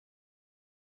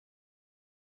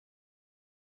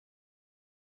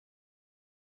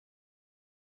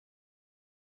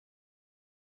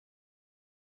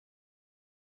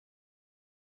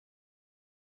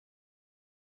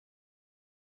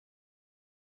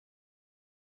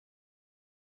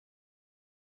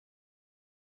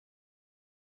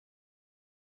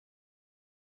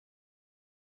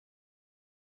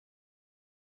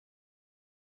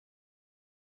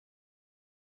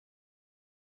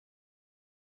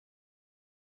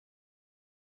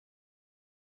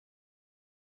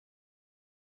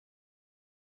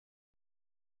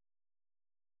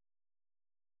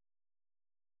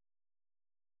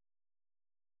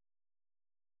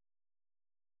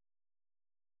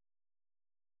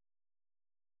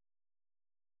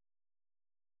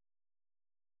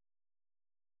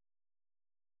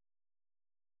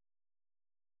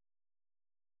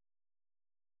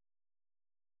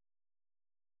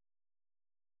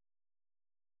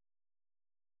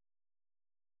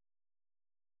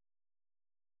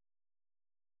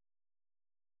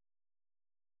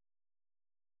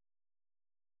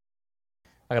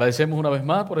Agradecemos una vez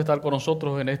más por estar con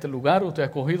nosotros en este lugar. Usted ha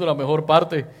escogido la mejor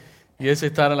parte y es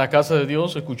estar en la casa de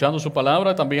Dios, escuchando su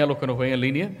palabra, también a los que nos ven en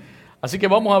línea. Así que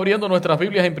vamos abriendo nuestras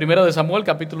Biblias en Primera de Samuel,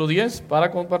 capítulo 10,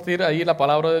 para compartir ahí la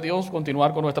palabra de Dios,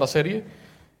 continuar con nuestra serie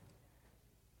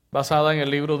basada en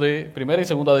el libro de Primera y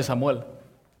Segunda de Samuel.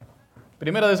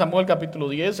 Primera de Samuel, capítulo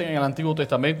 10, en el Antiguo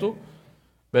Testamento,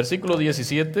 versículo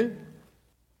 17,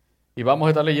 y vamos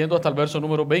a estar leyendo hasta el verso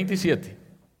número 27.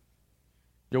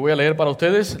 Yo voy a leer para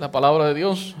ustedes la palabra de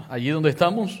Dios allí donde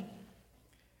estamos.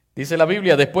 Dice la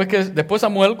Biblia: después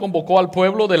Samuel convocó al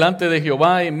pueblo delante de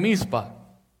Jehová en Mizpa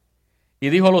y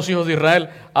dijo a los hijos de Israel: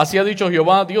 así ha dicho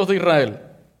Jehová, Dios de Israel.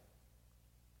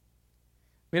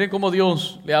 Miren cómo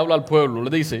Dios le habla al pueblo. Le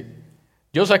dice: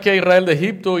 yo saqué a Israel de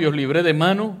Egipto y os libré de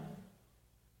mano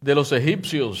de los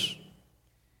egipcios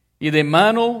y de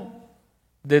mano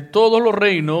de todos los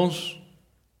reinos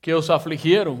que os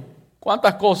afligieron.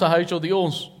 ¿Cuántas cosas ha hecho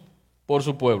Dios por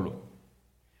su pueblo?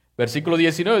 Versículo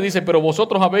 19 dice: pero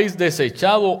vosotros habéis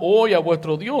desechado hoy a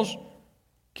vuestro Dios,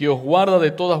 que os guarda de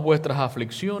todas vuestras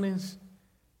aflicciones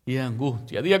y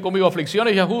angustias. Diga conmigo: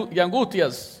 aflicciones y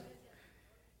angustias.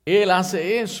 Él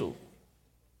hace eso.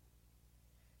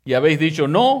 Y habéis dicho: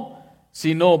 no,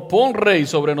 sino pon rey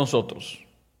sobre nosotros.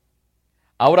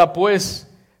 Ahora pues,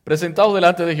 presentaos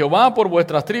delante de Jehová por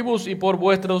vuestras tribus y por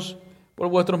vuestros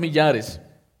millares.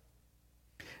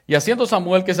 Y haciendo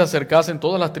Samuel que se acercasen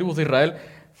todas las tribus de Israel,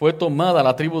 fue tomada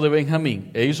la tribu de Benjamín,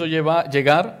 e hizo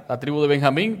llegar la tribu de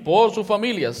Benjamín por sus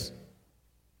familias.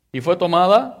 Y fue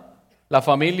tomada la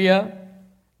familia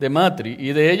de Matri,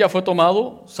 y de ella fue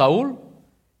tomado Saúl,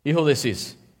 hijo de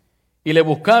Cis. Y le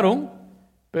buscaron,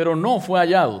 pero no fue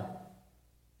hallado.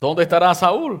 ¿Dónde estará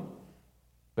Saúl?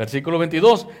 Versículo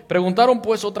 22. Preguntaron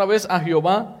pues otra vez a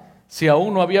Jehová si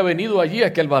aún no había venido allí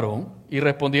aquel varón. Y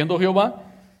respondió Jehová: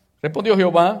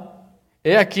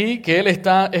 he aquí que él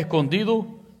está escondido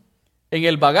en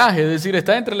el bagaje, es decir,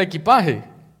 está entre el equipaje.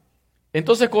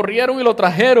 Entonces corrieron y lo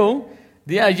trajeron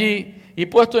de allí, y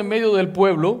puesto en medio del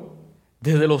pueblo,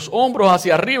 desde los hombros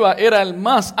hacia arriba, era el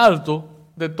más alto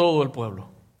de todo el pueblo.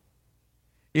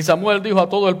 Y Samuel dijo a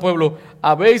todo el pueblo: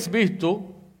 ¿habéis visto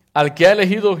al que ha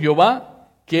elegido Jehová,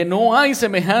 que no hay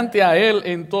semejante a él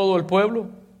en todo el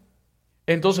pueblo?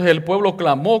 Entonces el pueblo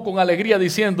clamó con alegría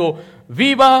diciendo: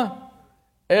 ¡viva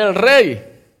el rey!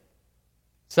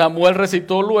 Samuel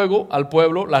recitó luego al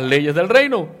pueblo las leyes del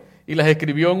reino y las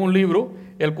escribió en un libro,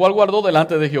 el cual guardó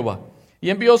delante de Jehová. Y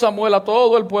envió Samuel a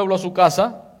todo el pueblo a su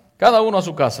casa, cada uno a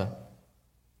su casa.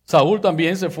 Saúl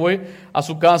también se fue a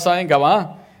su casa en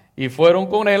Gabaa, y fueron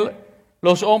con él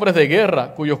los hombres de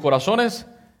guerra, cuyos corazones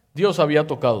Dios había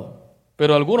tocado.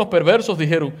 Pero algunos perversos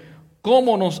dijeron: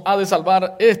 ¿cómo nos ha de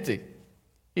salvar este?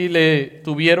 Y le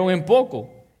tuvieron en poco,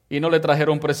 y no le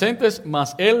trajeron presentes,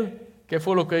 mas él, ¿qué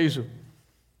fue lo que hizo?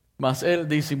 Mas él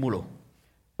disimuló.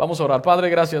 Vamos a orar. Padre,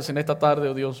 gracias en esta tarde,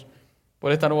 oh Dios,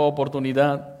 por esta nueva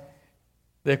oportunidad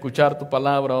de escuchar tu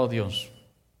palabra, oh Dios.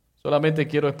 Solamente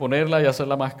quiero exponerla y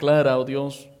hacerla más clara, oh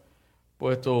Dios,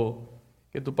 puesto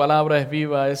que tu palabra es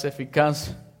viva, es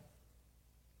eficaz,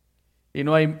 y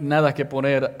no hay nada que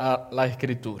poner a la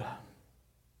Escritura.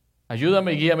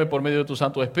 Ayúdame y guíame por medio de tu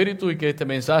Santo Espíritu, y que este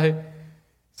mensaje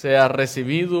sea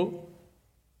recibido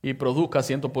y produzca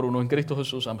 100 por 1 en Cristo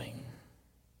Jesús. Amén.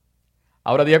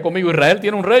 Ahora diga conmigo: Israel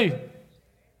tiene un rey.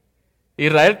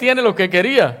 Israel tiene lo que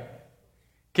quería.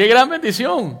 ¡Qué gran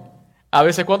bendición! A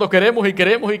veces cuando queremos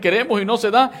y no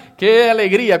se da, qué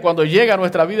alegría cuando llega a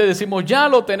nuestra vida y decimos: ya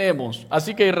lo tenemos.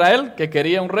 Así que Israel, que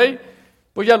quería un rey,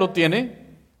 pues ya lo tiene.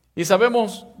 Y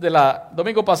sabemos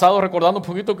domingo pasado, recordando un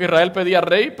poquito, que Israel pedía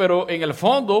rey, pero en el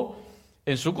fondo,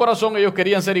 en su corazón, ellos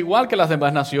querían ser igual que las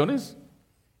demás naciones.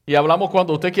 Y hablamos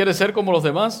cuando usted quiere ser como los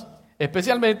demás,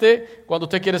 especialmente cuando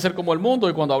usted quiere ser como el mundo.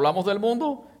 Y cuando hablamos del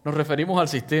mundo, nos referimos al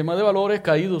sistema de valores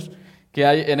caídos que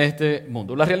hay en este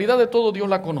mundo. La realidad de todo Dios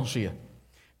la conocía.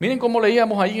 Miren cómo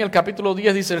leíamos ahí en el capítulo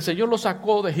 10, dice: el Señor los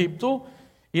sacó de Egipto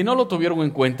y no lo tuvieron en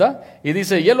cuenta. Y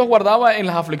dice: y Él los guardaba en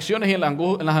las aflicciones y en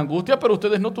las angustias, pero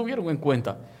ustedes no tuvieron en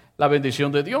cuenta la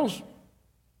bendición de Dios.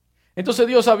 Entonces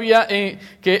Dios sabía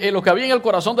que lo que había en el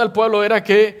corazón del pueblo era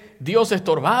que Dios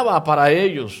estorbaba para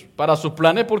ellos, para sus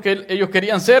planes, porque ellos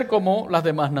querían ser como las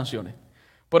demás naciones.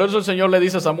 Por eso el Señor le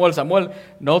dice a Samuel: Samuel,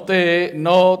 no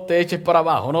te eches para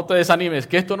abajo, no te desanimes,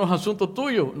 que esto no es asunto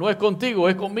tuyo, no es contigo,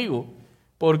 es conmigo,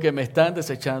 porque me están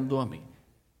desechando a mí.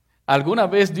 ¿Alguna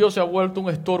vez Dios se ha vuelto un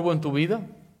estorbo en tu vida?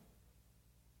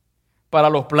 Para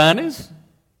los planes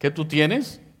que tú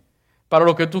tienes, para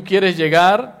lo que tú quieres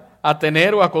llegar a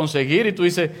tener o a conseguir, y tú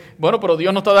dices: bueno, pero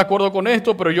Dios no está de acuerdo con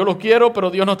esto, pero yo lo quiero, pero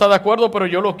Dios no está de acuerdo, pero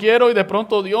yo lo quiero, y de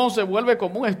pronto Dios se vuelve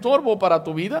como un estorbo para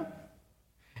tu vida.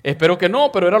 Espero que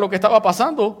no, pero era lo que estaba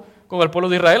pasando con el pueblo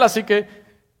de Israel. Así que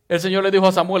el Señor le dijo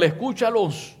a Samuel,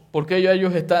 escúchalos, porque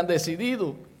ellos están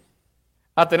decididos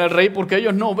a tener rey, porque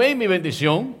ellos no ven mi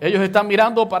bendición. Ellos están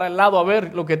mirando para el lado a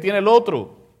ver lo que tiene el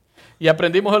otro. Y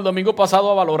aprendimos el domingo pasado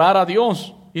a valorar a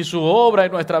Dios y su obra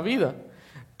en nuestra vida.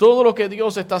 Todo lo que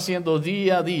Dios está haciendo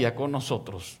día a día con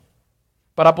nosotros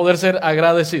para poder ser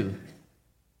agradecidos.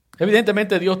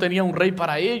 Evidentemente Dios tenía un rey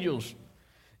para ellos.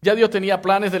 Ya Dios tenía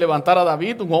planes de levantar a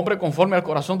David, un hombre conforme al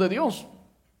corazón de Dios.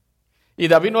 Y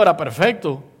David no era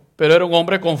perfecto, pero era un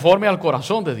hombre conforme al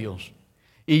corazón de Dios.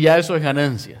 Y ya eso es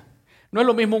ganancia. No es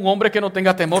lo mismo un hombre que no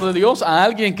tenga temor de Dios a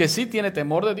alguien que sí tiene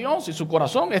temor de Dios y su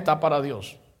corazón está para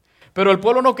Dios. Pero el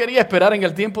pueblo no quería esperar en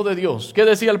el tiempo de Dios. ¿Qué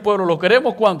decía el pueblo? ¿Lo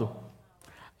queremos cuándo?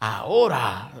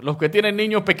 Ahora. Los que tienen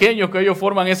niños pequeños, que ellos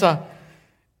forman esas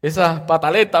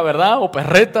pataletas, ¿verdad? O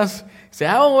perretas. Dice,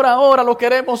 ahora, lo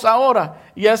queremos ahora.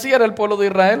 Y así era el pueblo de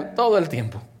Israel todo el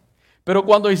tiempo. Pero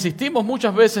cuando insistimos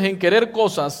muchas veces en querer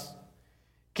cosas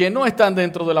que no están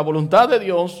dentro de la voluntad de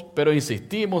Dios, pero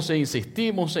insistimos,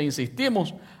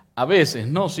 a veces,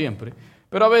 no siempre,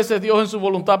 pero a veces Dios en su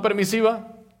voluntad permisiva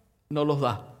nos los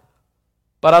da.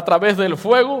 Para a través del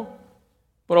fuego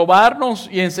probarnos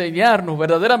y enseñarnos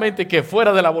verdaderamente que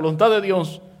fuera de la voluntad de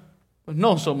Dios, pues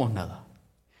no somos nada.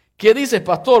 ¿Qué dices,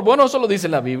 pastor? Bueno, eso lo dice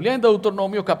la Biblia en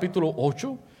Deuteronomio capítulo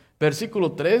 8,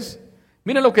 versículo 3.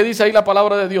 Miren lo que dice ahí la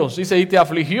palabra de Dios. Dice, y te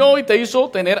afligió y te hizo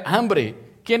tener hambre.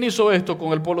 ¿Quién hizo esto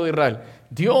con el pueblo de Israel?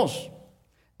 Dios.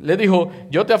 Le dijo,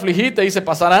 yo te afligí, te hice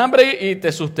pasar hambre y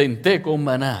te sustenté con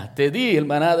maná. Te di el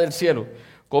maná del cielo.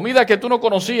 Comida que tú no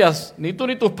conocías, ni tú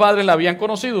ni tus padres la habían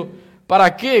conocido.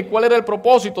 ¿Para qué? ¿Cuál era el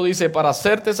propósito? Dice, para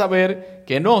hacerte saber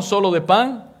que no solo de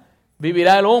pan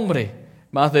vivirá el hombre,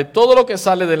 mas de todo lo que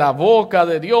sale de la boca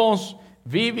de Dios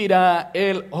vivirá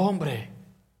el hombre.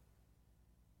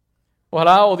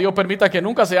 Ojalá o Dios permita que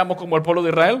nunca seamos como el pueblo de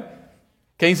Israel,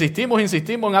 que insistimos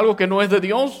en algo que no es de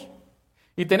Dios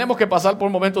y tenemos que pasar por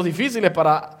momentos difíciles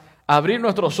para abrir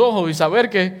nuestros ojos y saber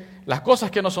que las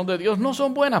cosas que no son de Dios no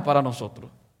son buenas para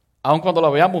nosotros, aun cuando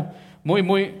las veamos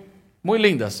muy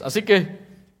lindas. Así que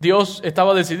Dios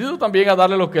estaba decidido también a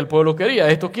darle lo que el pueblo quería.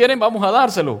 Esto quieren, vamos a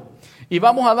dárselo. Y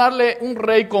vamos a darle un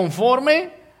rey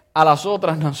conforme a las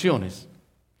otras naciones.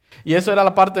 Y esa era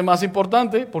la parte más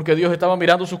importante, porque Dios estaba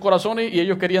mirando sus corazones y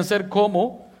ellos querían ser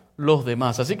como los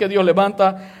demás. Así que Dios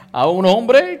levanta a un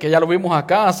hombre, que ya lo vimos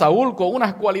acá, a Saúl, con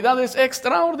unas cualidades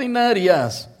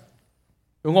extraordinarias.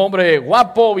 Un hombre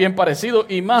guapo, bien parecido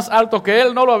y más alto que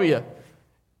él no lo había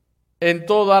en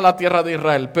toda la tierra de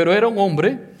Israel. Pero era un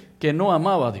hombre que no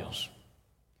amaba a Dios.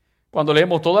 Cuando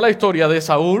leemos toda la historia de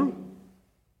Saúl,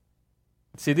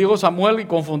 si digo Samuel y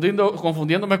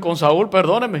confundiéndome con Saúl,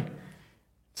 perdóneme.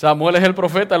 Samuel es el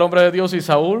profeta, el hombre de Dios, y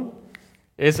Saúl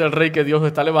es el rey que Dios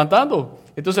está levantando.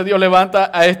 Entonces Dios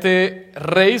levanta a este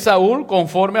rey Saúl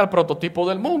conforme al prototipo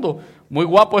del mundo. Muy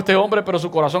guapo este hombre, pero su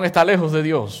corazón está lejos de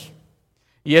Dios.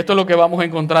 Y esto es lo que vamos a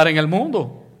encontrar en el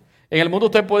mundo. En el mundo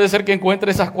usted puede ser que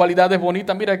encuentre esas cualidades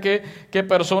bonitas. Mira qué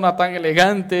persona tan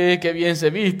elegante, qué bien se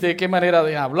viste, qué manera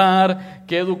de hablar,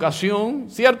 qué educación,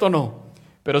 ¿cierto o no?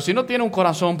 Pero si no tiene un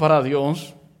corazón para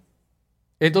Dios,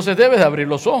 entonces debe de abrir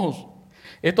los ojos.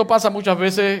 Esto pasa muchas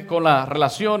veces con las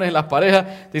relaciones, las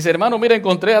parejas. Dice, hermano, mira,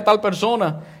 encontré a tal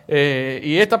persona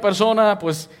y esta persona,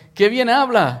 pues, qué bien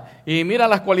habla y mira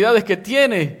las cualidades que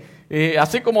tiene.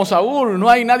 Así como Saúl, no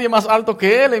hay nadie más alto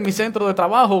que él en mi centro de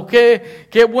trabajo.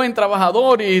 Qué buen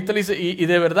trabajador y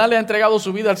de verdad le ha entregado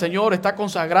su vida al Señor, está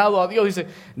consagrado a Dios. Dice,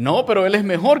 no, pero él es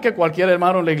mejor que cualquier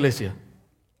hermano en la iglesia.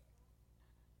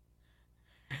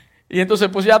 Y entonces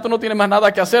pues ya tú no tienes más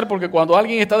nada que hacer, porque cuando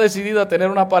alguien está decidido a tener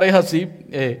una pareja así,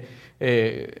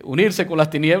 unirse con las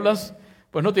tinieblas,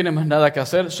 pues no tiene más nada que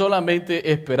hacer, solamente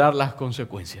esperar las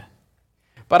consecuencias.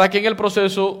 Para que en el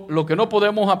proceso lo que no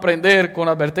podemos aprender con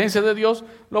la advertencia de Dios,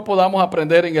 lo podamos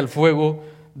aprender en el fuego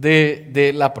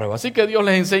de la prueba. Así que Dios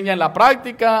les enseña en la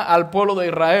práctica al pueblo de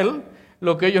Israel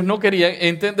lo que ellos no querían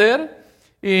entender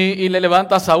y le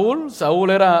levanta a Saúl. Saúl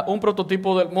era un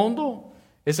prototipo del mundo.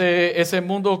 Ese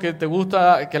mundo que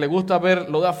le gusta ver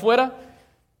lo de afuera,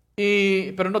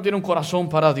 pero no tiene un corazón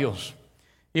para Dios.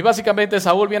 Y básicamente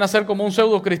Saúl viene a ser como un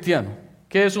pseudo cristiano.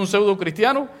 ¿Qué es un pseudo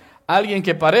cristiano? Alguien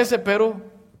que parece, pero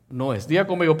no es. Diga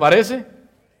conmigo, parece,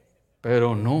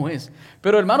 pero no es.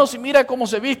 Pero hermano, si mira cómo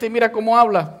se viste y mira cómo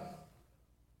habla,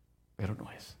 pero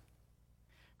no es.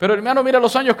 Pero hermano, mira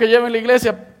los años que lleva en la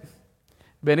iglesia.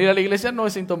 Venir a la iglesia no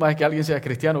es síntoma de que alguien sea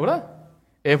cristiano, ¿verdad?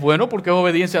 Es bueno porque es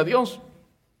obediencia a Dios.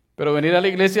 Pero venir a la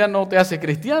iglesia no te hace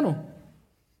cristiano.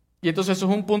 Y entonces eso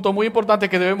es un punto muy importante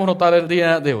que debemos notar el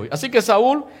día de hoy. Así que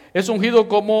Saúl es ungido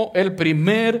como el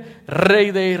primer rey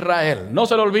de Israel. No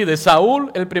se lo olvide, Saúl,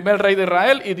 el primer rey de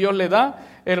Israel, y Dios le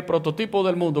da el prototipo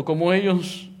del mundo, como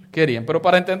ellos querían. Pero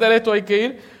para entender esto hay que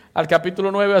ir al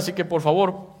capítulo 9, así que por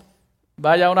favor,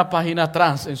 vaya una página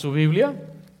atrás en su Biblia,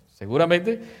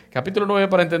 seguramente, capítulo 9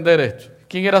 para entender esto.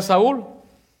 ¿Quién era Saúl?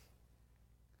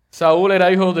 Saúl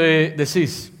era hijo de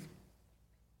Cis.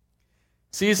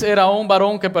 Cis era un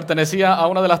varón que pertenecía a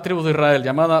una de las tribus de Israel,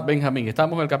 llamada Benjamín.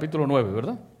 Estamos en el capítulo 9,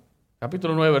 ¿verdad?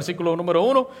 Capítulo 9, versículo número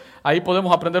 1. Ahí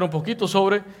podemos aprender un poquito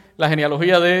sobre la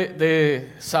genealogía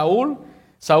de Saúl.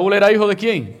 ¿Saúl era hijo de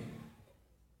quién?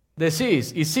 De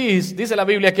Cis. Y Cis, dice la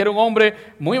Biblia, que era un hombre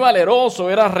muy valeroso,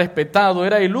 era respetado,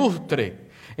 era ilustre.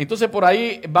 Entonces por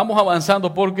ahí vamos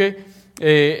avanzando porque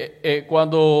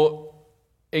cuando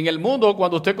en el mundo,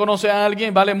 cuando usted conoce a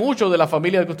alguien, vale mucho de la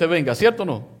familia de que usted venga, ¿cierto o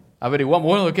no? Averiguamos,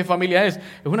 bueno, ¿de qué familia es?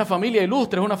 Es una familia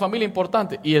ilustre, es una familia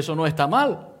importante. Y eso no está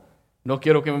mal. No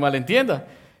quiero que me malentienda.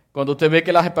 Cuando usted ve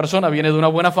que la persona viene de una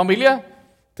buena familia,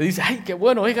 te dice, ay, qué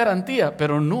bueno, es garantía.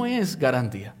 Pero no es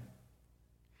garantía.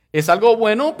 Es algo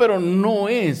bueno, pero no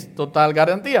es total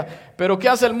garantía. Pero ¿qué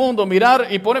hace el mundo? Mirar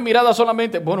y pone mirada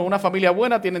solamente, bueno, una familia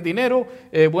buena, tiene dinero,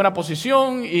 buena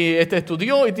posición, y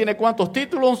estudió y tiene cuántos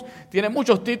títulos, tiene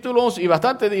muchos títulos y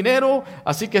bastante dinero,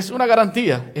 así que es una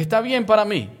garantía. Está bien para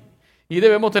mí. Y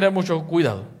debemos tener mucho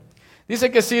cuidado. Dice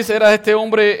que Cis era este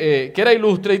hombre que era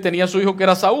ilustre y tenía su hijo que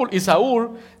era Saúl. Y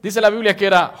Saúl, dice la Biblia, que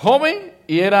era joven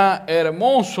y era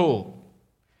hermoso.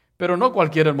 Pero no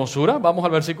cualquier hermosura. Vamos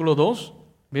al versículo 2.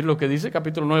 Miren lo que dice,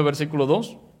 capítulo 9, versículo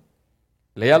 2.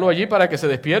 Léalo allí para que se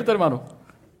despierte, hermano.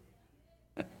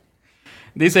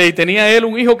 Dice, y tenía él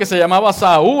un hijo que se llamaba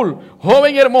Saúl,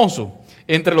 joven y hermoso.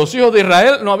 Entre los hijos de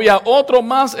Israel no había otro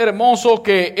más hermoso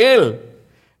que él.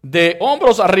 De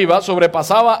hombros arriba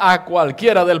sobrepasaba a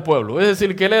cualquiera del pueblo. Es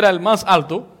decir, que él era el más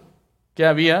alto que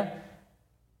había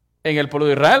en el pueblo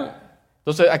de Israel.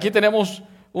 Entonces, aquí tenemos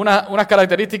unas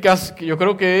características que yo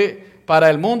creo que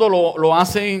para el mundo lo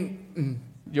hacen,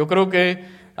 yo creo que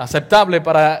aceptable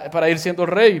para ir siendo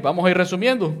rey. Vamos a ir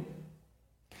resumiendo.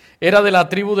 Era de la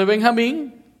tribu de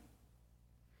Benjamín.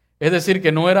 Es decir,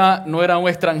 que no era un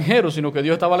extranjero, sino que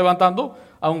Dios estaba levantando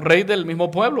a un rey del mismo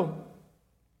pueblo.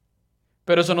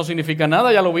 Pero eso no significa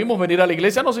nada, ya lo vimos, venir a la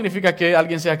iglesia no significa que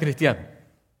alguien sea cristiano.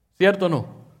 ¿Cierto o no?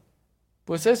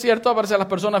 Pues es cierto, a veces las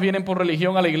personas vienen por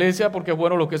religión a la iglesia porque es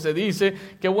bueno lo que se dice,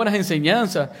 qué buenas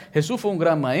enseñanzas. Jesús fue un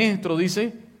gran maestro,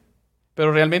 dice,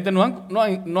 pero realmente no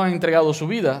han entregado su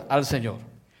vida al Señor.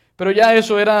 Pero ya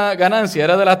eso era ganancia,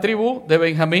 era de la tribu de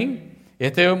Benjamín.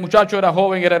 Este muchacho era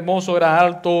joven, era hermoso, era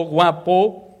alto,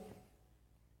 guapo.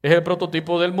 Es el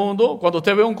prototipo del mundo. Cuando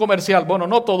usted ve un comercial, bueno,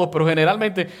 no todos, pero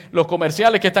generalmente los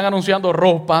comerciales que están anunciando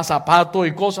ropa, zapatos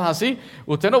y cosas así,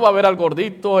 usted no va a ver al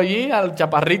gordito allí, al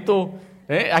chaparrito.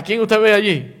 ¿A quién usted ve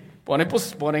allí?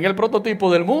 Ponen el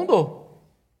prototipo del mundo.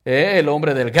 El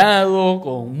hombre delgado,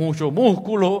 con mucho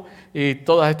músculo y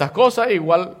todas estas cosas.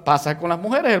 Igual pasa con las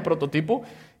mujeres, el prototipo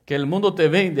que el mundo te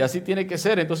vende, así tiene que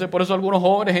ser. Entonces por eso algunos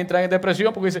jóvenes entran en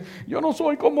depresión porque dicen, yo no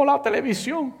soy como la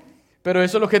televisión. Pero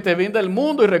eso es lo que te vende el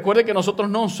mundo, y recuerde que nosotros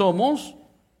no somos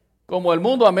como el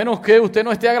mundo, a menos que usted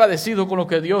no esté agradecido con lo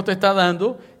que Dios te está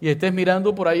dando y estés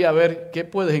mirando por ahí a ver qué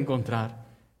puedes encontrar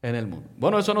en el mundo.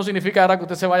 Bueno, eso no significa ahora que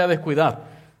usted se vaya a descuidar,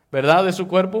 ¿verdad?, de su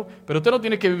cuerpo, pero usted no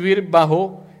tiene que vivir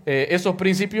bajo esos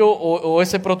principios o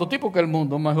ese prototipo que el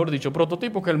mundo, mejor dicho,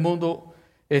 prototipo que el mundo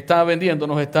está vendiendo,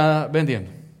 nos está vendiendo.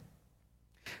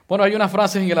 Bueno, hay unas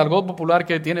frases en el argot popular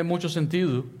que tienen mucho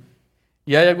sentido.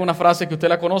 Y hay alguna frase que usted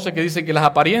la conoce que dice que las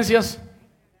apariencias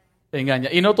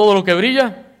engañan. Y no todo lo que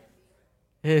brilla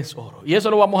es oro. Y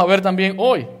eso lo vamos a ver también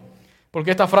hoy.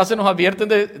 Porque estas frases nos advierten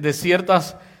de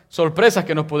ciertas sorpresas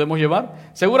que nos podemos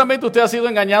llevar. Seguramente usted ha sido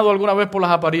engañado alguna vez por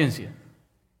las apariencias.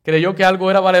 Creyó que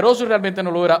algo era valeroso y realmente no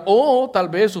lo era. O tal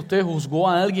vez usted juzgó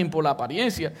a alguien por la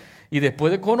apariencia y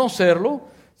después de conocerlo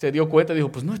se dio cuenta y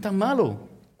dijo, pues no es tan malo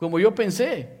como yo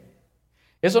pensé.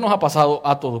 Eso nos ha pasado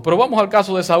a todos. Pero vamos al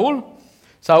caso de Saúl.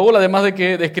 Saúl, además de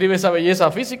que describe esa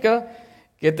belleza física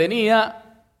que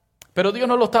tenía, pero Dios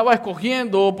no lo estaba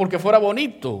escogiendo porque fuera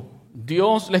bonito.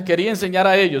 Dios les quería enseñar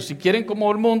a ellos, si quieren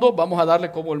como el mundo, vamos a darle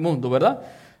como el mundo, ¿verdad?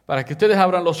 Para que ustedes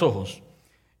abran los ojos.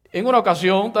 En una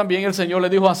ocasión también el Señor le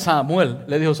dijo a Samuel,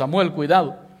 Samuel,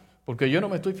 cuidado, porque yo no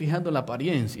me estoy fijando en la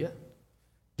apariencia,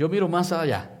 yo miro más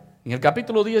allá. En el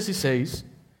capítulo 16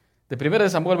 de 1 de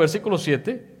Samuel, versículo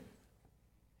 7,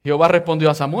 Jehová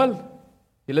respondió a Samuel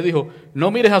y le dijo,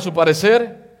 no mires a su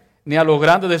parecer ni a lo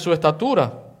grande de su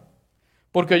estatura,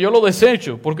 porque yo lo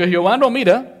desecho, porque Jehová no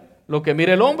mira lo que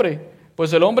mira el hombre,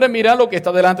 pues el hombre mira lo que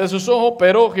está delante de sus ojos,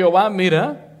 pero Jehová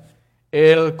mira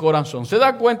el corazón. ¿Se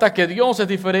da cuenta que Dios es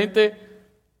diferente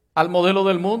al modelo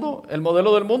del mundo? El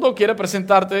modelo del mundo quiere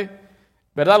presentarte,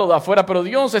 ¿verdad?, lo de afuera, pero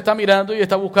Dios está mirando y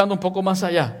está buscando un poco más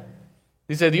allá.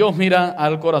 Dice, Dios mira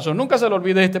al corazón. Nunca se le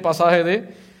olvide este pasaje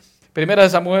de 1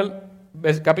 Samuel,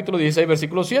 capítulo 16,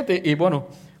 versículo 7. Y bueno,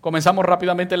 comenzamos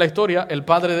rápidamente la historia. Al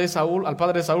padre de Saúl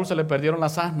se le perdieron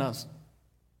las asnas.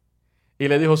 Y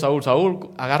le dijo Saúl,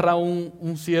 agarra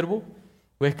un siervo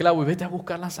o esclavo y vete a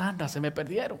buscar las asnas, se me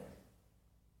perdieron.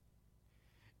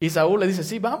 Y Saúl le dice,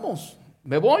 sí, vamos,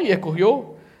 me voy. Y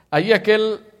escogió allí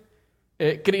aquel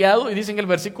criado, y dice en el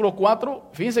versículo 4,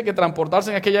 fíjense que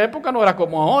transportarse en aquella época no era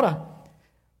como ahora.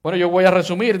 Bueno, yo voy a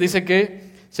resumir, dice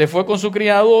que se fue con su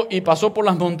criado y pasó por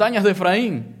las montañas de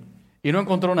Efraín y no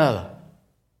encontró nada.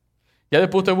 Ya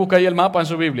después usted busca ahí el mapa en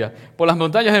su Biblia. Por las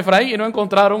montañas de Efraín y no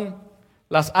encontraron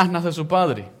las asnas de su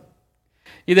padre.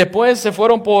 Y después se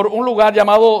fueron por un lugar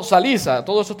llamado Salisa.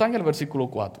 Todo eso está en el versículo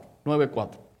 4, 9:4.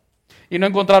 Y no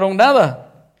encontraron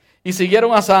nada. Y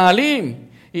siguieron a Saalim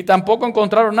y tampoco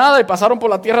encontraron nada. Y pasaron por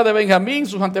la tierra de Benjamín,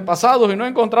 sus antepasados, y no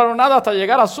encontraron nada hasta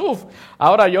llegar a Suf.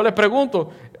 Ahora yo les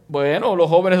pregunto, bueno, los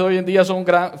jóvenes de hoy en día son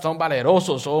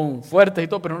valerosos, son fuertes y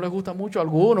todo, pero no les gusta mucho a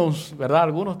algunos, ¿verdad? A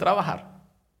algunos trabajar.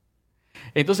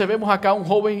 Entonces vemos acá un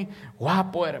joven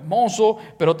guapo, hermoso,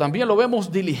 pero también lo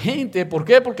vemos diligente. ¿Por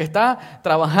qué? Porque está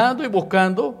trabajando y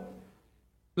buscando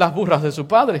las burras de su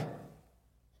padre.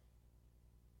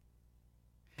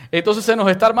 Entonces se nos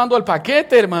está armando el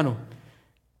paquete, hermano.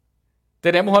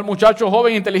 Tenemos al muchacho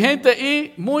joven, inteligente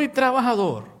y muy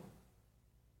trabajador.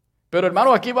 Pero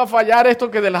hermano, aquí va a fallar esto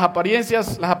que de las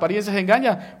apariencias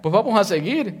engañan. Pues vamos a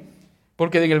seguir.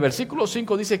 Porque en el versículo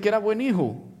 5 dice que era buen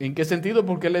hijo. ¿En qué sentido?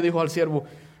 Porque él le dijo al siervo,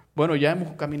 bueno, ya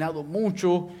hemos caminado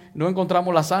mucho, no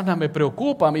encontramos las asnas, me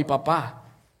preocupa a mi papá.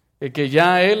 Que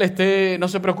ya él no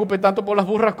se preocupe tanto por las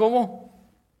burras como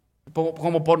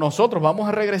por nosotros, vamos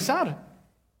a regresar.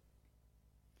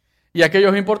 Y aquello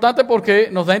es importante porque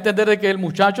nos da a entender de que el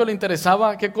muchacho le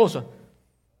interesaba, ¿qué cosa?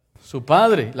 Su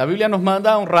padre. La Biblia nos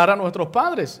manda a honrar a nuestros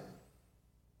padres.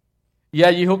 Y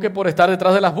hay hijos que por estar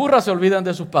detrás de las burras se olvidan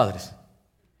de sus padres.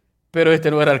 Pero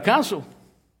este no era el caso.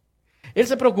 Él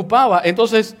se preocupaba.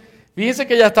 Entonces, fíjense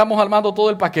que ya estamos armando todo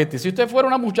el paquete. Si usted fuera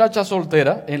una muchacha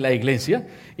soltera en la iglesia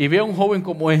y ve a un joven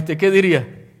como este, ¿qué diría?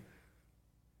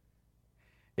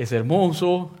 Es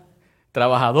hermoso,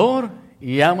 trabajador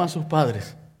y ama a sus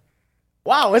padres.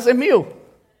 ¡Wow! Ese es mío.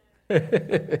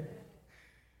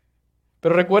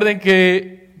 Pero recuerden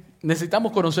que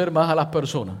necesitamos conocer más a las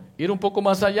personas. Ir un poco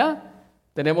más allá.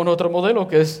 Tenemos nuestro modelo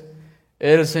que es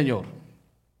el Señor.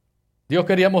 Dios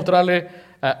quería mostrarle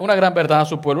una gran verdad a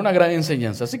su pueblo, una gran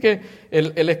enseñanza. Así que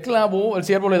el esclavo, el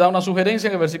siervo le da una sugerencia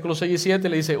en el versículo 6 y 7.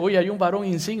 Le dice, oye, hay un varón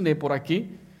insigne por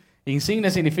aquí.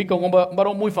 Insigne significa un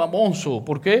varón muy famoso.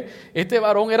 ¿Por qué? Este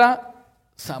varón era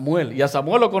Samuel. Y a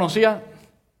Samuel lo conocía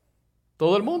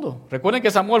todo el mundo. Recuerden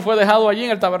que Samuel fue dejado allí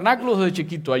en el tabernáculo desde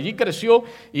chiquito. Allí creció,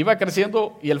 iba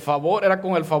creciendo y el favor era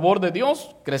con el favor de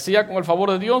Dios. Crecía con el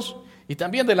favor de Dios y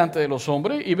también delante de los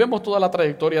hombres. Y vemos toda la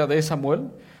trayectoria de Samuel,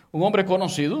 un hombre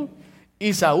conocido.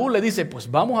 Y Saúl le dice, pues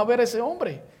vamos a ver a ese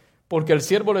hombre. Porque el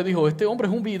siervo le dijo, este hombre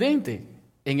es un vidente.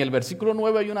 En el versículo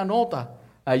 9 hay una nota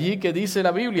allí que dice la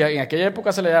Biblia, en aquella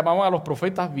época se le llamaban a los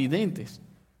profetas videntes.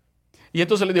 Y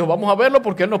entonces le dijo, vamos a verlo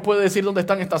porque él nos puede decir dónde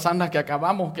están estas asnas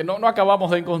que no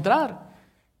acabamos de encontrar.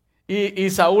 Y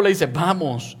Saúl le dice,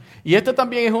 vamos. Y este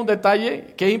también es un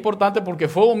detalle que es importante porque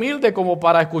fue humilde como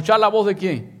para escuchar la voz de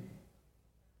 ¿quién?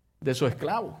 De su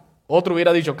esclavo. Otro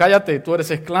hubiera dicho, cállate, tú eres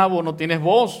esclavo, no tienes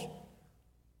voz,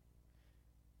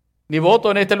 ni voto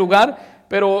en este lugar.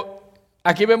 Pero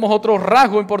aquí vemos otro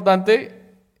rasgo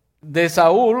importante de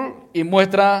Saúl y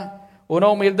muestra una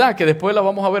humildad que después la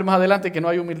vamos a ver más adelante, que no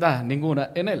hay humildad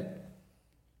ninguna en él.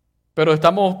 Pero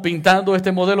estamos pintando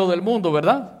este modelo del mundo,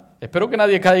 ¿verdad? Espero que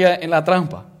nadie caiga en la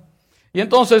trampa. Y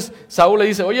entonces Saúl le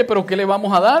dice, oye, pero ¿qué le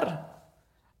vamos a dar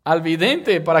al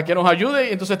vidente para que nos ayude?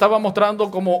 Y entonces estaba mostrando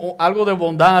como algo de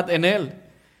bondad en él.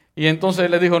 Y entonces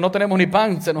le dijo, no tenemos ni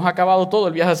pan, se nos ha acabado todo,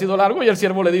 el viaje ha sido largo. Y el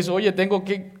siervo le dice, oye, tengo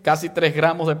aquí casi 3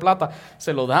 gramos de plata,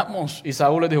 se lo damos. Y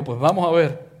Saúl le dijo, pues vamos a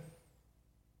ver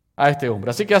a este hombre.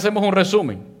 Así que hacemos un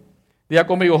resumen. Diga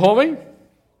conmigo, joven,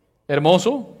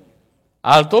 hermoso,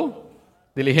 alto,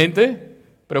 diligente,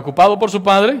 preocupado por su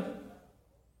padre,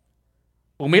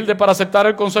 humilde para aceptar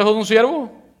el consejo de un siervo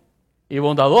y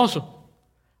bondadoso.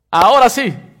 Ahora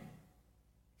sí,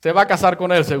 se va a casar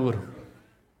con él seguro.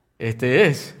 Este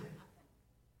es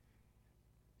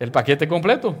el paquete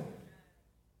completo.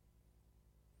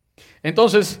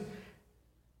 Entonces,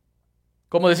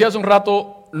 como decía hace un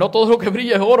rato, no todo lo que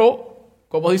brilla es oro,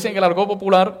 como dicen en el argot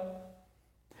popular.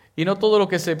 Y no todo lo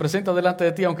que se presenta delante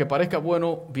de ti, aunque parezca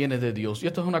bueno, viene de Dios. Y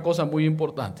esto es una cosa muy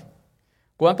importante.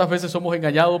 ¿Cuántas veces somos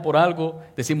engañados por algo?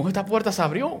 Decimos, esta puerta se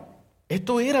abrió.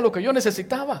 Esto era lo que yo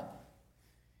necesitaba.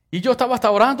 Y yo estaba hasta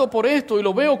orando por esto y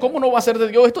lo veo, ¿cómo no va a ser de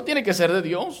Dios? Esto tiene que ser de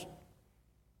Dios.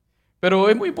 Pero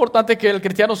es muy importante que el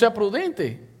cristiano sea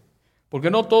prudente, porque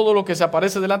no todo lo que se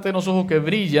aparece delante de nosotros que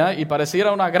brilla y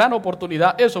pareciera una gran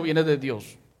oportunidad, eso viene de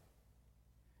Dios.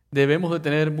 Debemos de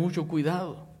tener mucho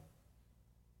cuidado.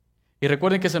 Y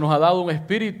recuerden que se nos ha dado un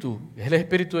espíritu, es el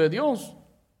Espíritu de Dios.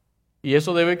 Y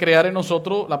eso debe crear en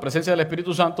nosotros, la presencia del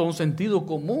Espíritu Santo, un sentido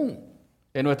común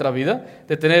en nuestra vida,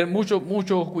 de tener mucho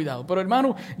cuidado. Pero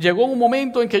hermano, llegó un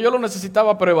momento en que yo lo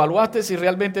necesitaba, pero evaluaste si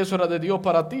realmente eso era de Dios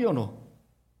para ti o no.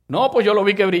 No, pues yo lo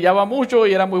vi que brillaba mucho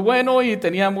y era muy bueno y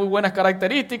tenía muy buenas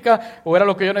características, o era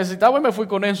lo que yo necesitaba y me fui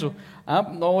con eso.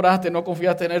 No oraste, no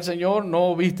confiaste en el Señor,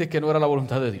 no viste que no era la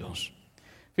voluntad de Dios.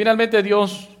 Finalmente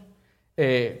Dios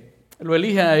lo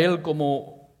elige a él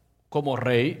como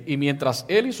rey, y mientras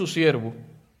él y su siervo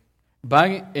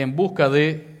van en busca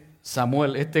de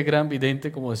Samuel, este gran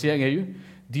vidente, como decían ellos,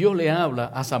 Dios le habla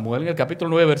a Samuel en el capítulo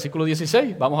 9, versículo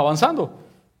 16. Vamos avanzando.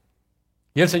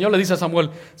 Y el Señor le dice a Samuel,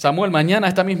 Samuel, mañana a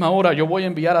esta misma hora yo voy a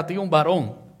enviar a ti un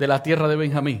varón de la tierra de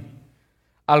Benjamín,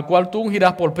 al cual tú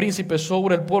ungirás por príncipe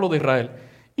sobre el pueblo de Israel,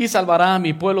 y salvará a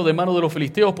mi pueblo de mano de los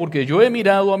filisteos, porque yo he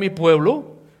mirado a mi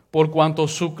pueblo por cuanto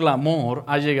su clamor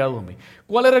ha llegado a mí.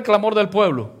 ¿Cuál era el clamor del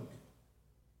pueblo?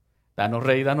 Danos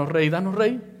rey, danos rey, danos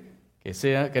rey.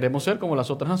 Queremos ser como las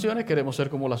otras naciones, queremos ser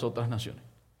como las otras naciones.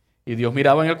 Y Dios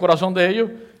miraba en el corazón de ellos,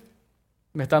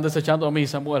 me están desechando a mí,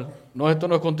 Samuel. No, esto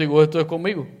no es contigo, esto es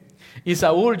conmigo. Y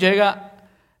Saúl llega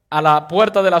a la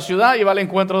puerta de la ciudad y va al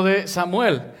encuentro de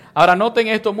Samuel. Ahora noten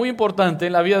esto muy importante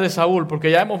en la vida de Saúl, porque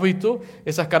ya hemos visto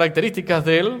esas características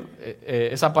de él,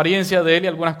 esa apariencia de él y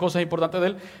algunas cosas importantes de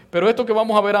él. Pero esto que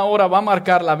vamos a ver ahora va a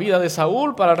marcar la vida de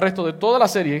Saúl para el resto de toda la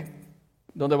serie,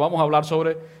 donde vamos a hablar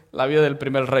sobre la vida del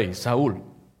primer rey, Saúl.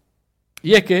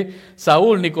 Y es que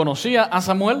Saúl ni conocía a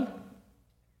Samuel,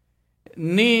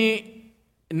 ni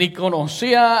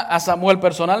conocía a Samuel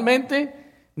personalmente,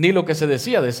 ni lo que se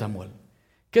decía de Samuel.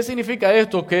 ¿Qué significa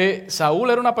esto? Que Saúl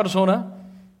era una persona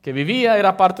que vivía,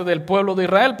 era parte del pueblo de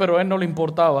Israel, pero a él no le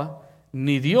importaba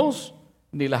ni Dios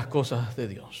ni las cosas de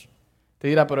Dios. Te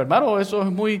dirá, pero hermano, eso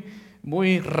es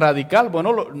muy radical.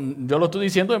 Bueno, yo lo estoy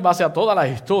diciendo en base a toda la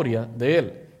historia de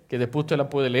él, que después usted la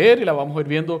puede leer y la vamos a ir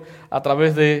viendo a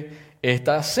través de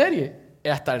esta serie.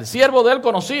 Hasta el siervo de él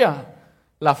conocía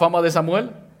la fama de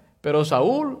Samuel, pero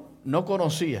Saúl no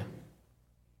conocía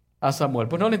a Samuel.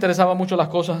 Pues no le interesaban mucho las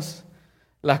cosas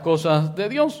de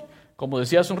Dios. Como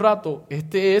decía hace un rato,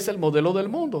 este es el modelo del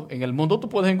mundo. En el mundo tú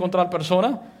puedes encontrar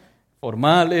personas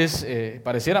formales,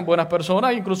 parecieran buenas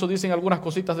personas, incluso dicen algunas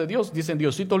cositas de Dios. Dicen,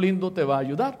 Diosito lindo te va a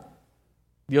ayudar.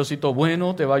 Diosito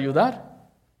bueno te va a ayudar.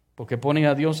 Porque ponen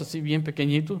a Dios así bien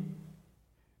pequeñito.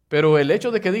 Pero el hecho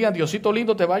de que digan Diosito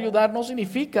lindo te va a ayudar no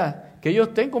significa que ellos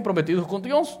estén comprometidos con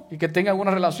Dios y que tengan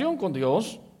una relación con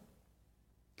Dios.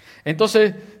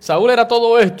 Entonces, Saúl era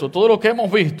todo esto, todo lo que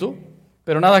hemos visto,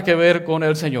 pero nada que ver con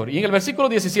el Señor. Y en el versículo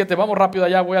 17, vamos rápido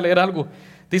allá, voy a leer algo.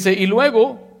 Dice, y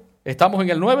luego, estamos en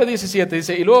el 9:17,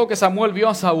 dice, y luego que Samuel vio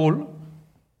a Saúl,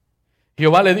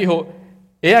 Jehová le dijo,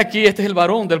 he aquí, este es el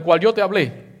varón del cual yo te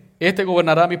hablé, este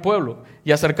gobernará mi pueblo.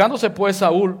 Y acercándose pues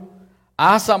Saúl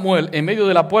a Samuel, en medio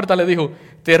de la puerta le dijo,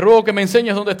 te ruego que me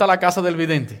enseñes dónde está la casa del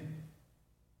vidente.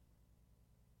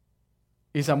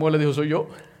 Y Samuel le dijo, soy yo.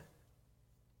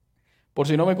 Por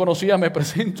si no me conocía, me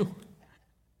presento.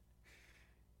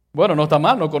 Bueno, no está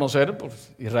mal no conocer,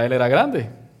 pues Israel era grande,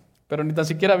 pero ni tan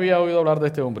siquiera había oído hablar de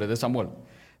este hombre, de Samuel.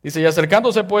 Dice, y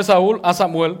acercándose pues Saúl a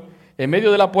Samuel, en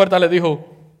medio de la puerta le dijo,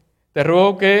 te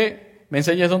ruego que me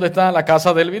enseñes dónde está la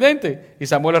casa del vidente. Y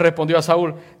Samuel le respondió a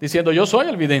Saúl, diciendo, yo soy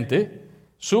el vidente,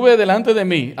 sube delante de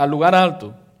mí al lugar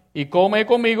alto y come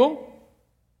conmigo,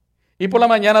 y por la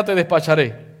mañana te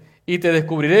despacharé y te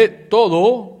descubriré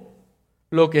todo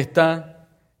lo que está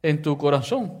en tu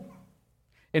corazón.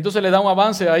 Entonces le da un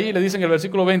avance ahí, le dice en el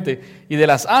versículo 20, y de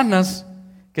las asnas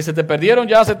que se te perdieron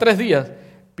ya hace 3 días,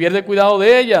 pierde cuidado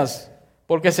de ellas,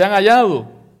 porque se han hallado.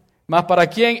 Mas ¿para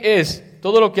quién es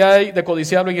todo lo que hay de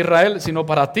codiciable en Israel, sino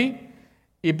para ti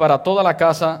y para toda la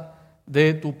casa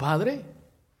de tu padre?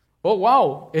 Oh,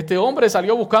 wow, este hombre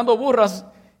salió buscando burras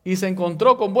y se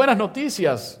encontró con buenas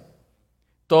noticias.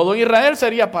 Todo Israel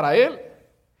sería para él.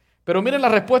 Pero miren la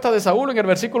respuesta de Saúl en el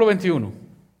versículo 21.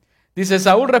 Dice,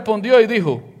 Saúl respondió y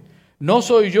dijo, ¿no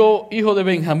soy yo hijo de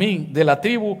Benjamín, de la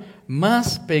tribu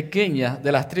más pequeña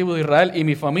de las tribus de Israel, y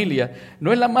mi familia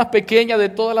no es la más pequeña de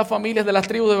todas las familias de las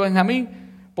tribus de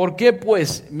Benjamín? ¿Por qué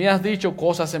pues me has dicho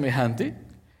cosa semejante?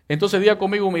 Entonces diga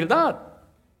conmigo humildad.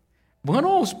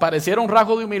 Bueno, pareciera un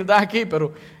rasgo de humildad aquí,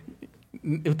 pero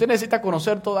usted necesita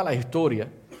conocer toda la historia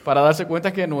para darse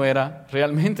cuenta que no era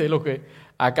realmente lo que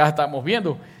acá estamos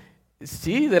viendo.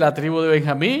 Sí, de la tribu de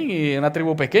Benjamín y una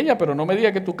tribu pequeña, pero no me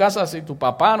diga que tu casa, si tu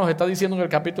papá nos está diciendo en el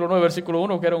capítulo 9, versículo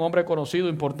 1, que era un hombre conocido,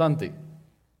 importante.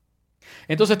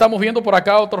 Entonces estamos viendo por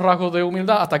acá otros rasgos de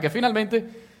humildad hasta que finalmente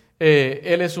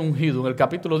él es ungido. En el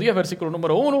capítulo 10, versículo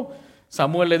número 1,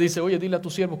 Samuel le dice, oye, dile a tu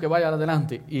siervo que vaya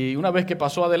adelante. Y una vez que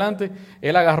pasó adelante,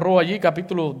 él agarró allí,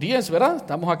 capítulo 10, ¿verdad?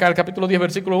 Estamos acá en el capítulo 10,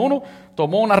 versículo 1,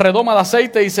 tomó una redoma de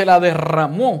aceite y se la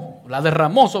derramó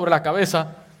sobre la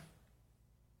cabeza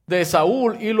de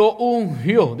Saúl y lo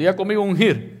ungió. Diga conmigo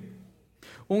ungir.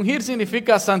 Ungir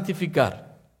significa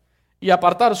santificar y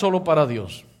apartar solo para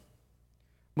Dios.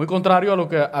 Muy contrario a lo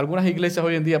que algunas iglesias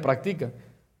hoy en día practican.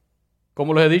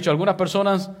 Como les he dicho, algunas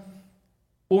personas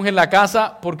ungen la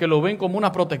casa porque lo ven como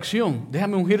una protección.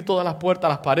 Déjame ungir todas las puertas,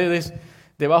 las paredes,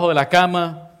 debajo de la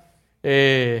cama,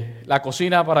 la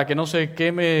cocina para que no se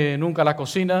queme nunca la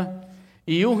cocina.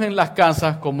 Y ungen las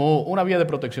casas como una vía de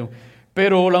protección.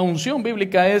 Pero la unción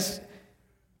bíblica es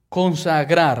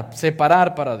consagrar,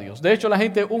 separar para Dios. De hecho, la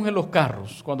gente unge los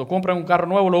carros. Cuando compran un carro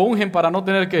nuevo, lo ungen para no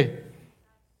tener que.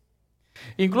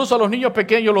 Incluso a los niños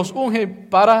pequeños los ungen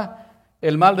para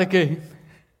el mal de qué.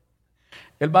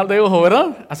 El mal de ojo,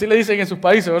 ¿verdad? Así le dicen en sus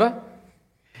países, ¿verdad?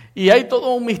 Y hay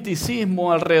todo un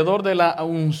misticismo alrededor de la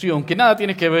unción que nada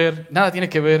tiene que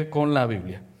ver con la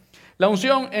Biblia. La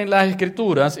unción en las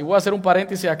Escrituras, y voy a hacer un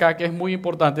paréntesis acá que es muy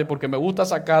importante porque me gusta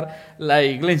sacar la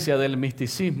iglesia del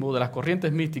misticismo, de las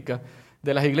corrientes místicas,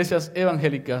 de las iglesias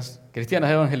evangélicas,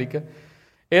 cristianas evangélicas,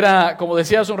 era, como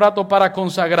decía hace un rato, para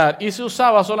consagrar y se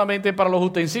usaba solamente para los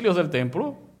utensilios del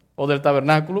templo o del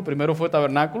tabernáculo. Primero fue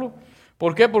tabernáculo.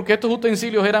 ¿Por qué? Porque estos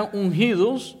utensilios eran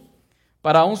ungidos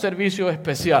para un servicio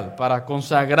especial, para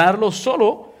consagrarlos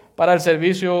solo para el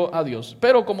servicio a Dios.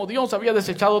 Pero como Dios había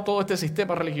desechado todo este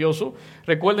sistema religioso,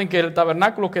 recuerden que el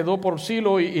tabernáculo quedó por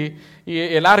Silo y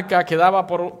el arca quedaba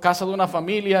por casa de una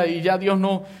familia y ya Dios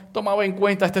no tomaba en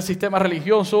cuenta este sistema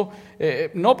religioso,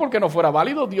 no porque no fuera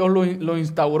válido, Dios lo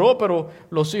instauró, pero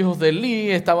los hijos de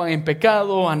Elí estaban en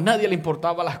pecado, a nadie le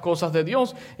importaban las cosas de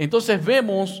Dios. Entonces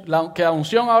vemos que la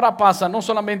unción ahora pasa no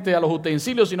solamente a los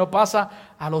utensilios, sino pasa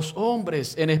a los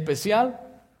hombres, en especial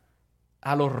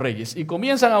a los reyes. Y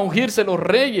comienzan a ungirse los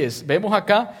reyes. Vemos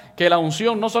acá que la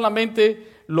unción no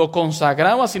solamente lo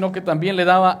consagraba, sino que también le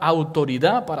daba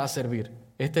autoridad para servir.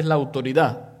 Esta es la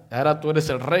autoridad. Ahora tú eres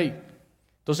el rey.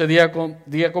 Entonces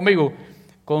diga conmigo,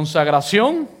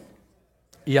 consagración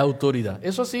y autoridad.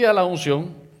 Eso hacía la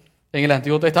unción en el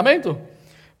Antiguo Testamento.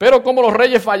 Pero como los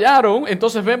reyes fallaron,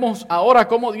 entonces vemos ahora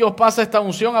cómo Dios pasa esta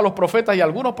unción a los profetas y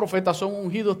algunos profetas son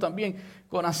ungidos también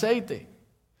con aceite.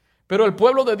 Pero el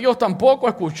pueblo de Dios tampoco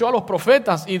escuchó a los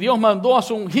profetas y Dios mandó a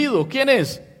su ungido. ¿Quién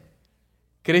es?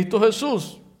 Cristo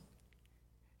Jesús,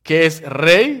 que es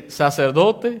rey,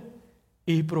 sacerdote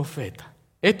y profeta.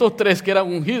 Estos tres que eran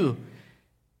ungidos.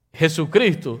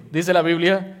 Jesucristo, dice la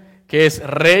Biblia, que es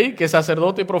rey, que es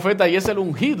sacerdote y profeta y es el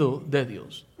ungido de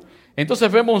Dios.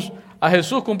 Entonces vemos a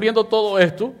Jesús cumpliendo todo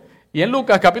esto. Y en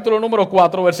Lucas capítulo número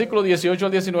 4, versículo 18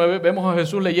 al 19, vemos a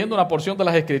Jesús leyendo una porción de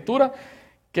las Escrituras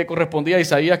que correspondía a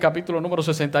Isaías capítulo número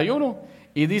 61,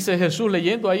 y dice Jesús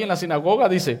leyendo ahí en la sinagoga,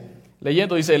 dice,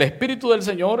 el Espíritu del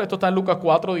Señor, esto está en Lucas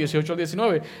 4, 18 al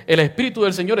 19, el Espíritu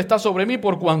del Señor está sobre mí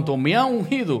por cuanto me ha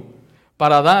ungido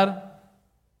para dar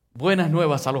buenas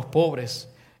nuevas a los pobres,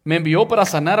 me envió para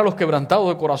sanar a los quebrantados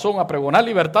de corazón, a pregonar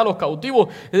libertad a los cautivos,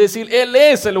 es decir, Él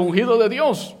es el ungido de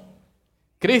Dios.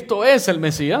 Cristo es el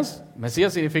Mesías.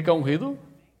 Mesías significa ungido.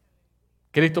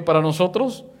 Cristo para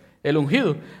nosotros el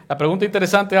ungido. La pregunta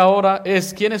interesante ahora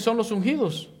es, ¿quiénes son los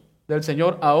ungidos del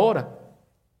Señor ahora?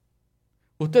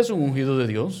 ¿Usted es un ungido de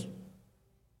Dios?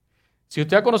 Si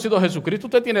usted ha conocido a Jesucristo,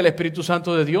 usted tiene el Espíritu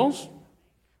Santo de Dios.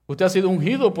 Usted ha sido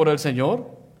ungido por el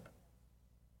Señor.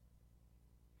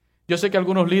 Yo sé que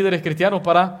algunos líderes cristianos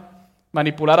para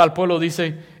manipular al pueblo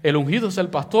dicen, el ungido es el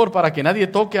pastor para que nadie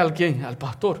toque al ¿quién? Al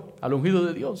pastor, al ungido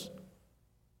de Dios.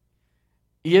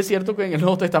 Y es cierto que en el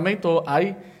Nuevo Testamento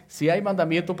sí hay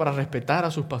mandamiento para respetar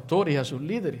a sus pastores y a sus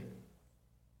líderes.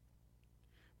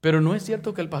 Pero no es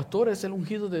cierto que el pastor es el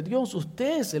ungido de Dios.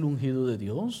 Usted es el ungido de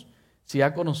Dios si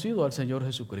ha conocido al Señor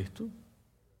Jesucristo.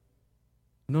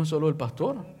 No es solo el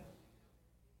pastor.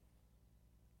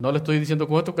 No le estoy diciendo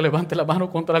con esto que levante la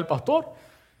mano contra el pastor.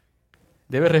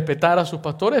 Debe respetar a sus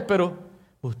pastores, pero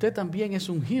usted también es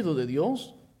ungido de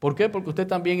Dios. ¿Por qué? Porque usted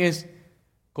también es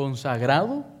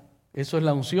consagrado. Eso es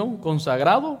la unción,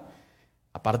 consagrado,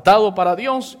 apartado para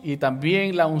Dios, y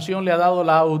también la unción le ha dado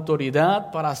la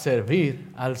autoridad para servir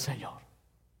al Señor.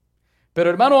 Pero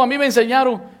hermano, a mí me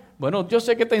enseñaron. Bueno, yo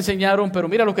sé que te enseñaron, pero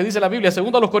mira lo que dice la Biblia,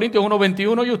 2 Corintios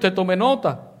 1:21, y usted tome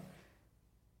nota.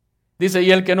 Dice,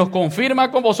 y el que nos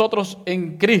confirma con vosotros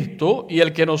en Cristo y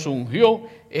el que nos ungió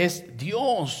es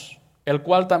Dios, el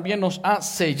cual también nos ha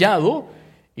sellado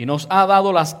y nos ha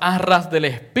dado las arras del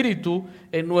Espíritu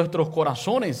en nuestros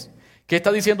corazones. ¿Qué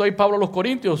está diciendo ahí Pablo a los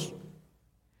Corintios?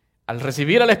 Al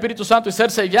recibir al Espíritu Santo y ser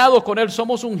sellados con Él,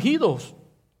 somos ungidos.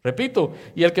 Repito,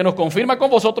 y el que nos confirma con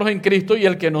vosotros en Cristo y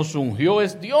el que nos ungió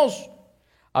es Dios.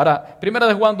 Ahora, 1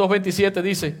 de Juan 2:27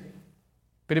 dice,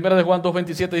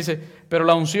 pero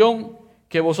la unción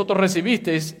que vosotros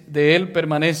recibisteis de Él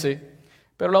permanece,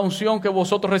 pero la unción que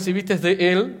vosotros recibisteis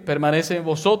de Él permanece en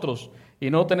vosotros, y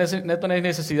no tenéis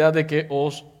necesidad de que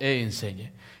os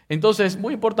enseñe. Entonces,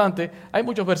 muy importante, hay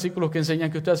muchos versículos que enseñan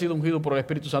que usted ha sido ungido por el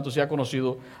Espíritu Santo si ha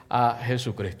conocido a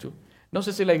Jesucristo. No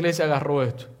sé si la iglesia agarró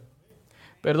esto.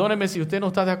 Perdóneme si usted no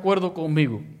está de acuerdo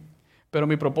conmigo, pero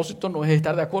mi propósito no es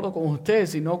estar de acuerdo con usted,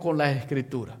 sino con la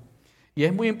Escritura. Y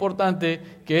es muy importante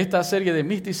que esta serie de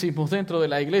misticismos dentro de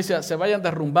la iglesia se vayan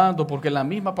derrumbando, porque la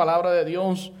misma palabra de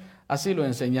Dios así lo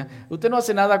enseña. Usted no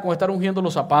hace nada con estar ungiendo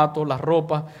los zapatos, las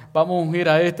ropas, vamos a ungir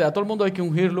a todo el mundo hay que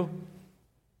ungirlo.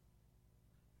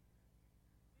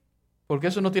 Porque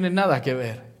eso no tiene nada que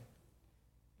ver.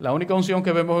 La única unción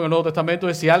que vemos en el Nuevo Testamento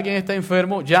es si alguien está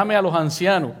enfermo, llame a los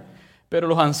ancianos. Pero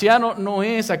los ancianos no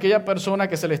es aquella persona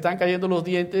que se le están cayendo los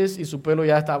dientes y su pelo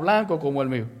ya está blanco como el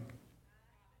mío.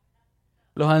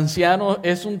 Los ancianos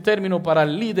es un término para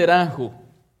liderazgo.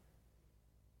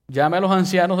 Llame a los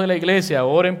ancianos de la iglesia,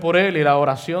 oren por él y la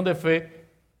oración de fe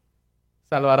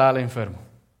salvará al enfermo.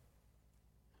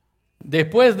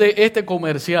 Después de este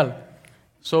comercial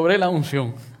sobre la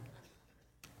unción,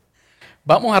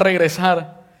 vamos a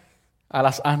regresar a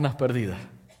las asnas perdidas.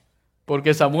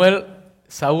 Porque Saúl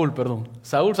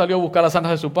salió a buscar las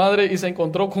asnas de su padre y se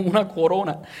encontró con una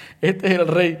corona. Este es el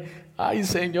rey. Ay,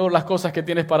 Señor, las cosas que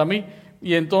tienes para mí.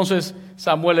 Y entonces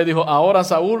Samuel le dijo, ahora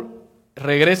Saúl,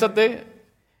 regrésate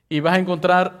y vas a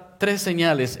encontrar 3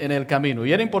 señales en el camino.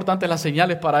 Y eran importantes las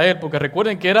señales para él, porque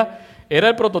recuerden que era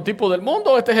el prototipo del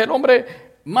mundo. Este es el hombre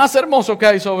más hermoso que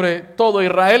hay sobre todo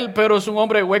Israel, pero es un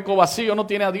hombre hueco, vacío, no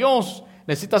tiene a Dios.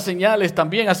 Necesita señales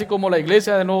también, así como la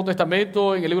iglesia del Nuevo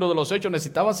Testamento en el libro de los Hechos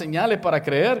necesitaba señales para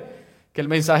creer que el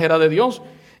mensaje era de Dios.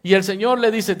 Y el Señor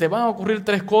le dice, te van a ocurrir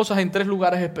 3 cosas en 3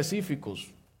 lugares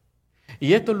específicos.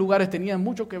 Y estos lugares tenían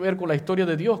mucho que ver con la historia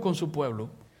de Dios con su pueblo,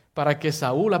 para que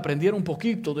Saúl aprendiera un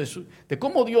poquito de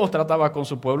cómo Dios trataba con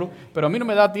su pueblo. Pero a mí no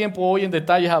me da tiempo hoy en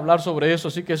detalles a hablar sobre eso,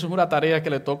 así que eso es una tarea que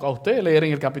le toca a usted leer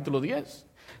en el capítulo 10.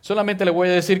 Solamente le voy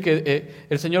a decir que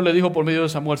el Señor le dijo por medio de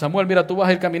Samuel, Samuel, mira, tú vas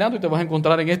a ir caminando y te vas a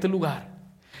encontrar en este lugar.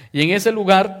 Y en ese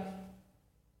lugar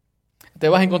te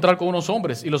vas a encontrar con unos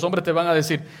hombres, y los hombres te van a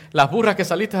decir, las burras que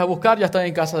saliste a buscar ya están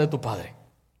en casa de tu padre.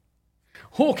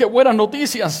 ¡Oh, qué buenas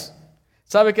noticias!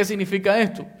 ¿Sabe qué significa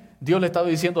esto? Dios le estaba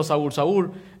diciendo a Saúl,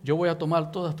 Saúl, yo voy a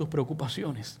tomar todas tus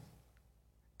preocupaciones,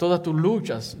 todas tus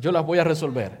luchas, yo las voy a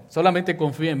resolver. Solamente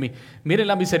confía en mí. Miren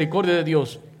la misericordia de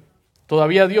Dios.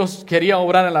 Todavía Dios quería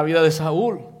obrar en la vida de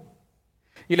Saúl.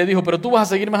 Y le dijo, pero tú vas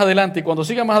a seguir más adelante. Y cuando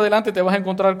sigas más adelante te vas a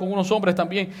encontrar con unos hombres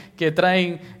también que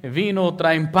traen vino,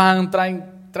 traen pan,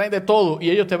 traen de todo. Y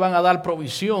ellos te van a dar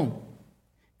provisión.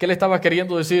 ¿Qué le estaba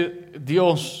queriendo decir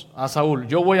Dios a Saúl?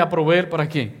 Yo voy a proveer ¿para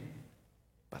quién?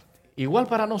 Igual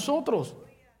para nosotros.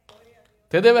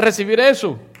 Usted debe recibir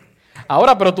eso.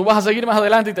 Ahora, pero tú vas a seguir más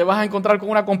adelante y te vas a encontrar con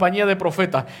una compañía de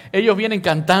profetas. Ellos vienen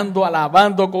cantando,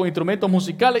 alabando con instrumentos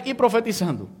musicales y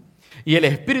profetizando. Y el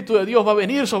Espíritu de Dios va a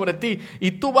venir sobre ti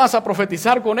y tú vas a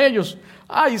profetizar con ellos.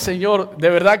 Ay, Señor, de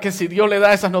verdad que si Dios le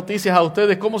da esas noticias a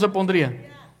ustedes, ¿cómo se pondrían?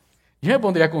 Yo me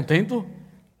pondría contento.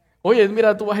 Oye,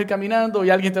 mira, tú vas a ir caminando y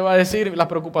alguien te va a decir las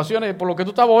preocupaciones por lo que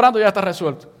tú estabas orando ya está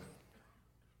resuelto.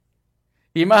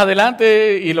 Y más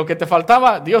adelante, y lo que te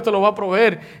faltaba, Dios te lo va a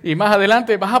proveer. Y más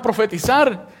adelante vas a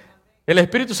profetizar. El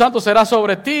Espíritu Santo será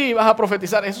sobre ti y vas a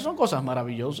profetizar. Esas son cosas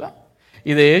maravillosas.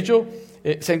 Y de hecho,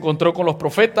 se encontró con los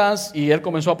profetas y él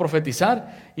comenzó a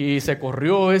profetizar. Y se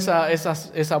corrió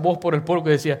esa voz por el pueblo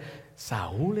que decía,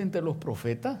 ¿Saúl entre los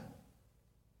profetas?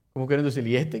 Como queriendo decir,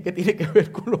 ¿y este qué tiene que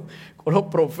ver con los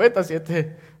profetas? Y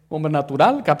este hombre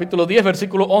natural. Capítulo 10,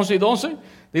 versículos 11 y 12.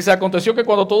 Dice, aconteció que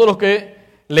cuando todos los que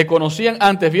le conocían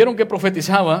antes, vieron que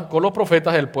profetizaba con los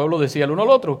profetas, el pueblo decía el uno al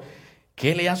otro,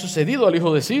 ¿qué le ha sucedido al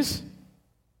hijo de Cis?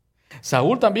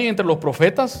 Saúl también entre los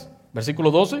profetas, versículo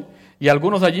 12, y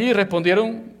algunos de allí respondió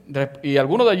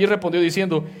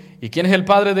diciendo, ¿y quién es el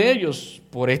padre de ellos?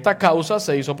 Por esta causa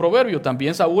se hizo proverbio.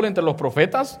 También Saúl entre los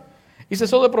profetas, y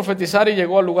cesó de profetizar y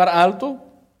llegó al lugar alto,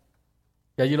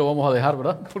 y allí lo vamos a dejar,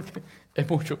 ¿verdad? Porque es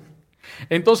mucho.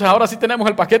 Entonces ahora sí tenemos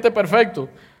el paquete perfecto.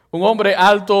 Un hombre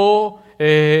alto,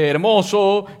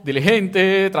 hermoso,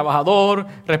 diligente, trabajador,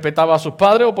 respetaba a sus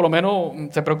padres, o por lo menos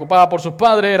se preocupaba por sus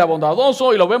padres, era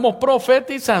bondadoso, y lo vemos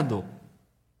profetizando.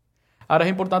 Ahora es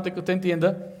importante que usted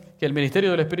entienda que el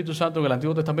ministerio del Espíritu Santo en el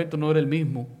Antiguo Testamento no era el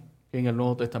mismo que en el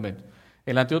Nuevo Testamento.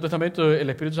 En el Antiguo Testamento el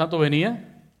Espíritu Santo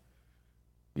venía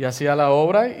y hacía la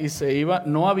obra y se iba,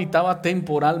 no habitaba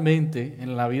temporalmente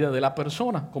en la vida de la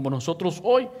persona, como nosotros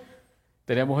hoy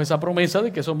tenemos esa promesa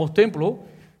de que somos templo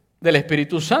del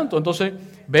Espíritu Santo. Entonces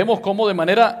vemos cómo de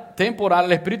manera temporal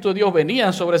el Espíritu de Dios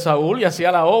venía sobre Saúl y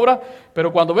hacía la obra,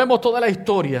 pero cuando vemos toda la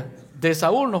historia de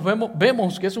Saúl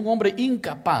vemos que es un hombre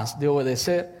incapaz de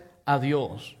obedecer a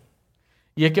Dios.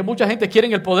 Y es que mucha gente quiere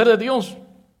el poder de Dios.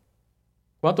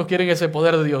 ¿Cuántos quieren ese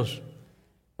poder de Dios?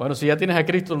 Bueno, si ya tienes a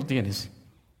Cristo, lo tienes.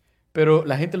 Pero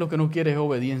la gente lo que no quiere es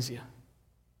obediencia.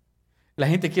 La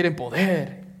gente quiere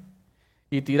poder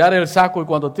y tirar el saco, y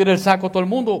cuando tira el saco todo el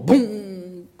mundo,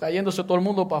 ¡bum!, cayéndose todo el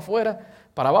mundo para afuera,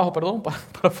 para abajo, perdón, para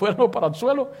afuera o para el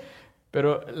suelo.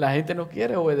 Pero la gente no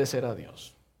quiere obedecer a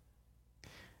Dios.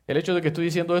 El hecho de que estoy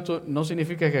diciendo esto no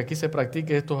significa que aquí se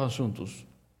practique estos asuntos,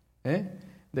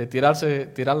 de tirar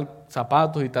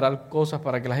zapatos y tirar cosas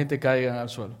para que la gente caiga al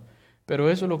suelo. Pero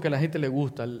eso es lo que a la gente le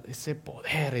gusta, ese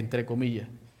poder, entre comillas,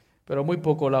 pero muy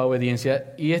poco la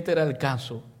obediencia. Y este era el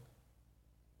caso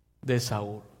de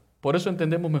Saúl. Por eso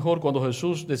entendemos mejor cuando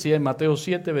Jesús decía en Mateo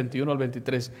 7, 21 al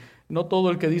 23, no todo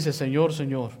el que dice Señor,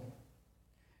 Señor,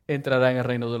 entrará en el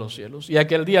reino de los cielos. Y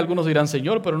aquel día algunos dirán,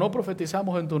 Señor, pero no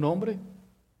profetizamos en tu nombre.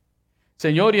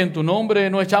 Señor, ¿y en tu nombre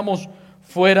no echamos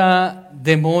fuera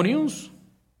demonios?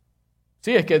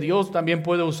 Sí, es que Dios también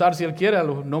puede usar, si Él quiere, a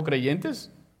los no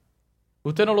creyentes.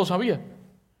 Usted no lo sabía.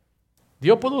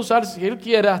 Dios puede usar, si Él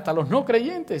quiere, hasta a los no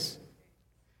creyentes.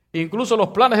 Incluso los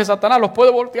planes de Satanás los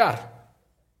puede voltear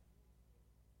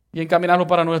y encaminarlos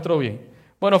para nuestro bien.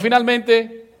 Bueno,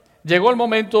 finalmente llegó el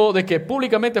momento de que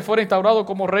públicamente fuera instaurado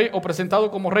como rey o presentado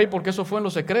como rey, porque eso fue en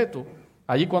lo secreto,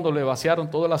 allí cuando le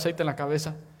vaciaron todo el aceite en la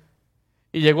cabeza.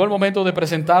 Y llegó el momento de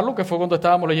presentarlo, que fue cuando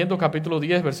estábamos leyendo capítulo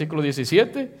 10, versículo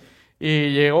 17.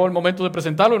 Y llegó el momento de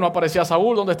presentarlo y no aparecía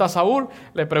Saúl. ¿Dónde está Saúl?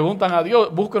 Le preguntan a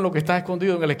Dios, busquen lo que está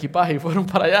escondido en el equipaje. Y fueron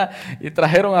para allá y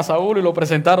trajeron a Saúl y lo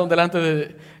presentaron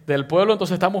delante del pueblo.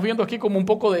 Entonces estamos viendo aquí como un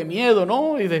poco de miedo,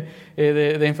 ¿no? Y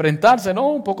de enfrentarse, ¿no?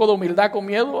 Un poco de humildad con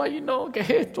miedo. Ay, no, ¿qué es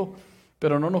esto?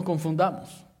 Pero no nos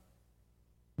confundamos.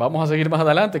 Vamos a seguir más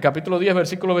adelante. Capítulo 10,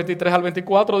 versículo 23 al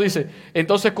 24 dice,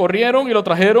 entonces corrieron y lo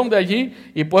trajeron de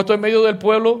allí y puesto en medio del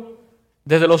pueblo,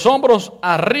 desde los hombros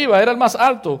arriba, era el más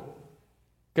alto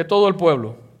que todo el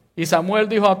pueblo. Y Samuel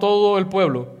dijo a todo el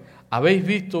pueblo, ¿habéis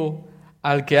visto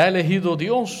al que ha elegido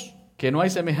Dios, que no hay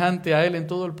semejante a él en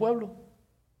todo el pueblo?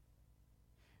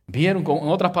 Vieron, en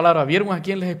otras palabras, vieron a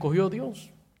quién les escogió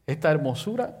Dios, esta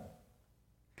hermosura.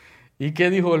 ¿Y qué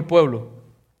dijo el pueblo?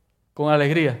 Con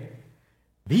alegría,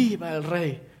 viva el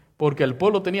rey, porque el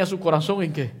pueblo tenía su corazón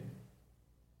 ¿en qué?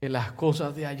 En las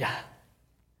cosas de allá.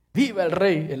 Viva el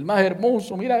rey, el más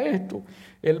hermoso, mira esto,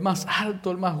 el más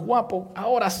alto, el más guapo.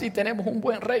 Ahora sí tenemos un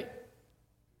buen rey.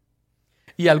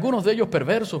 Y algunos de ellos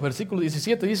perversos, versículo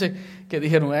 17 dice que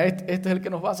dijeron, este es el que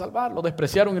nos va a salvar. Lo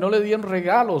despreciaron y no le dieron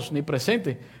regalos ni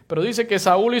presentes. Pero dice que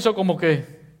Saúl hizo como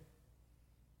que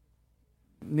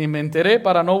ni me enteré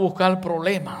para no buscar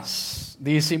problemas.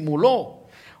 Disimuló.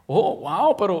 Oh,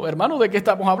 wow, pero hermano, ¿de qué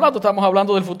estamos hablando? Estamos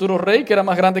hablando del futuro rey que era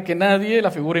más grande que nadie,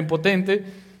 la figura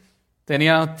impotente.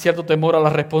 Tenía cierto temor a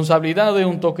las responsabilidades,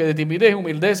 un toque de timidez,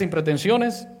 humildad sin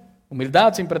pretensiones,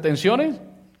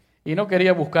 y no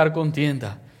quería buscar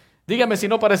contienda. Dígame si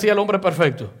no parecía el hombre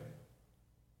perfecto.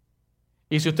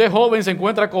 Y si usted joven se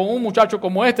encuentra con un muchacho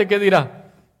como este, ¿qué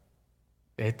dirá?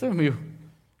 Este es mío.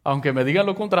 Aunque me digan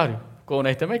lo contrario, con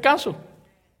este me caso.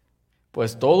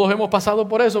 Pues todos hemos pasado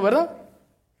por eso, ¿verdad?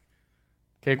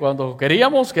 Que cuando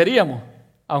queríamos,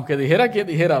 aunque dijera quien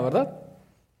dijera, ¿verdad?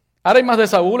 Ahora hay más de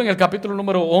Saúl en el capítulo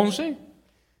número 11.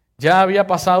 Ya había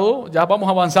pasado, ya vamos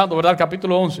avanzando, ¿verdad? El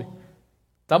capítulo 11.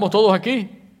 ¿Estamos todos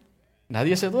aquí?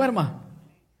 Nadie se duerma.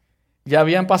 Ya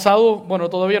habían pasado, bueno,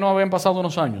 todavía no habían pasado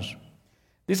unos años.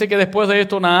 Dice que después de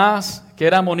esto Naas, que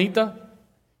era amonita,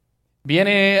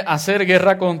 viene a hacer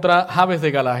guerra contra Jabes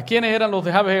de Galá. ¿Quiénes eran los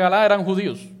de Jabes de Galá? Eran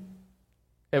judíos,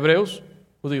 hebreos,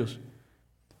 judíos,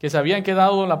 que se habían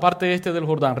quedado en la parte este del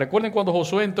Jordán. Recuerden cuando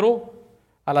Josué entró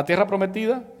a la tierra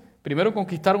prometida, primero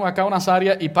conquistaron acá unas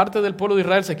áreas y parte del pueblo de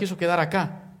Israel se quiso quedar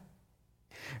acá.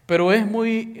 Pero es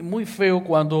muy feo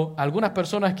cuando algunas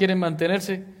personas quieren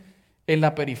mantenerse en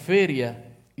la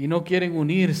periferia y no quieren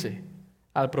unirse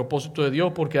al propósito de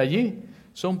Dios, porque allí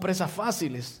son presas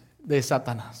fáciles de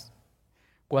Satanás.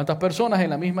 ¿Cuántas personas en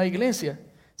la misma iglesia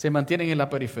se mantienen en la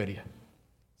periferia.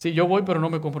 Sí, yo voy, pero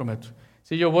no me comprometo.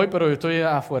 Sí, yo voy, pero estoy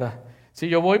afuera. Sí,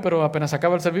 yo voy, pero apenas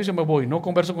acaba el servicio me voy. No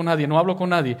converso con nadie, no hablo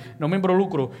con nadie, no me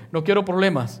involucro, no quiero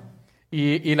problemas.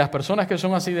 Y las personas que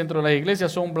son así dentro de la iglesia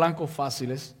son blancos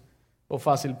fáciles o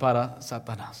fácil para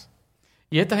Satanás.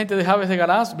 Y esta gente de Jabes de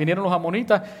Galás, vinieron los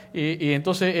amonitas y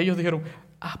entonces ellos dijeron,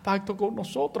 haz pacto con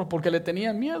nosotros, porque le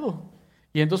tenían miedo.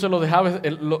 Y entonces los de Jabes,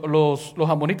 los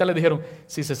amonitas le dijeron,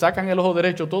 si se sacan el ojo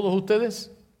derecho todos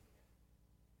ustedes,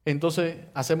 entonces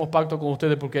hacemos pacto con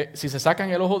ustedes, porque si se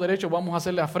sacan el ojo derecho vamos a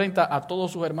hacerle afrenta a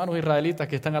todos sus hermanos israelitas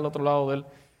que están al otro lado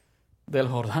del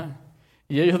Jordán.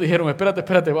 Y ellos dijeron,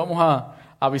 espérate, vamos a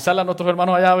avisarle a nuestros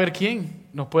hermanos allá a ver quién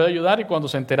nos puede ayudar. Y cuando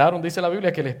se enteraron, dice la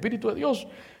Biblia, que el Espíritu de Dios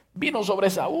vino sobre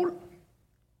Saúl.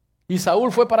 Y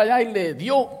Saúl fue para allá y le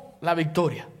dio la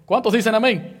victoria. ¿Cuántos dicen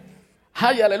amén?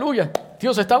 ¡Ay, aleluya!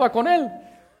 Dios estaba con él.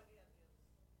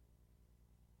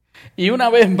 Y una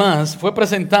vez más fue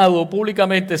presentado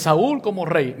públicamente Saúl como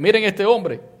rey. Miren este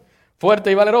hombre,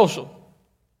 fuerte y valeroso.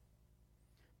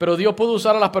 Pero Dios puede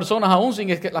usar a las personas aún sin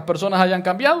que las personas hayan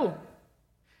cambiado.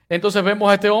 Entonces vemos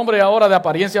a este hombre ahora de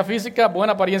apariencia física,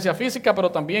 buena apariencia física,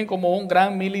 pero también como un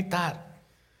gran militar.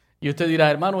 Y usted dirá,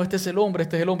 hermano, este es el hombre.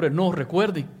 No,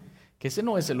 recuerden que ese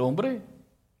no es el hombre.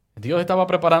 Dios estaba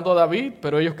preparando a David,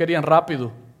 pero ellos querían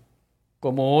rápido.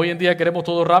 Como hoy en día queremos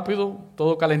todo rápido,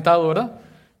 todo calentado, ¿verdad?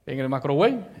 En el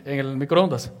microwave, en el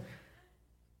microondas.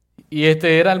 Y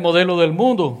este era el modelo del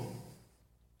mundo.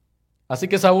 Así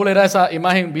que Saúl era esa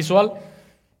imagen visual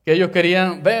que ellos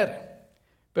querían ver.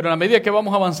 Pero en la medida que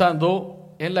vamos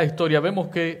avanzando en la historia, vemos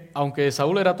que, aunque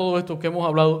Saúl era todo esto que hemos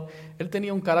hablado, él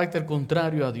tenía un carácter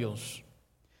contrario a Dios.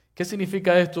 ¿Qué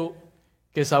significa esto?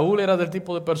 Que Saúl era del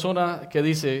tipo de persona que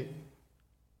dice,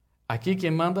 aquí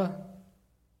quien manda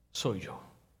soy yo.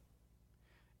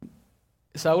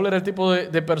 Saúl era el tipo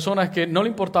de personas que no le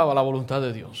importaba la voluntad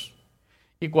de Dios.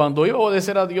 Y cuando iba a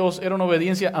obedecer a Dios era una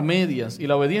obediencia a medias. Y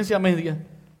la obediencia a medias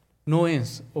no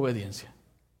es obediencia.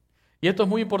 Y esto es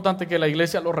muy importante que la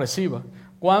iglesia lo reciba.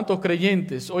 ¿Cuántos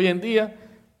creyentes hoy en día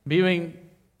viven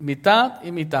mitad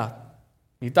y mitad?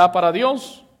 Mitad para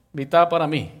Dios, mitad para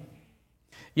mí.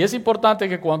 Y es importante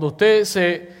que cuando usted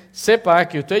sepa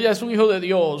que usted ya es un hijo de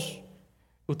Dios,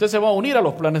 usted se va a unir a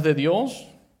los planes de Dios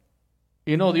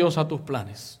y no Dios a tus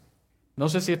planes. No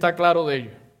sé si está claro de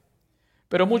ello.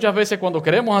 Pero muchas veces cuando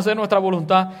queremos hacer nuestra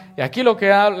voluntad, y aquí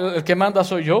el que manda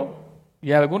soy yo,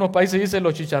 y en algunos países dicen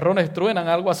los chicharrones truenan,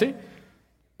 algo así.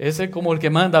 Ese es como el que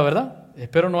manda, ¿verdad?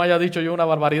 Espero no haya dicho yo una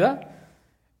barbaridad.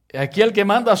 Aquí el que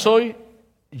manda soy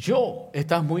yo.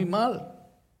 Estás muy mal,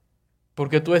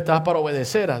 porque tú estás para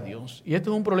obedecer a Dios. Y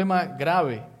esto es un problema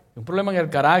grave, un problema en el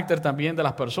carácter también de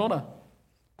las personas,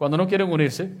 cuando no quieren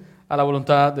unirse a la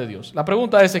voluntad de Dios. La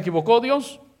pregunta es, ¿se equivocó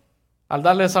Dios al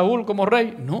darle a Saúl como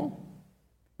rey? No.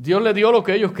 Dios le dio lo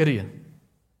que ellos querían.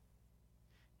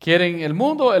 Quieren el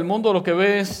mundo lo que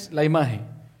ve es la imagen.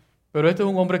 Pero este es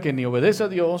un hombre que ni obedece a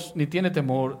Dios, ni tiene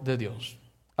temor de Dios.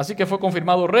 Así que fue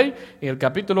confirmado rey en el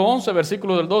capítulo 11,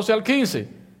 versículos del 12 al 15.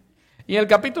 Y en el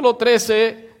capítulo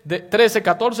 13,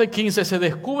 14 y 15 se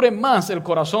descubre más el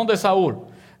corazón de Saúl.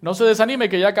 No se desanime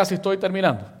que ya casi estoy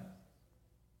terminando.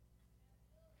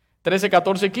 13,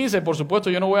 14 y 15, por supuesto,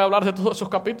 yo no voy a hablar de todos esos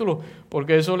capítulos,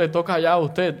 porque eso le toca ya a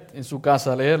usted en su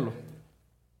casa leerlo.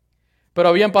 Pero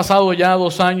habían pasado ya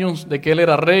 2 años de que él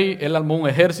era rey, él armó un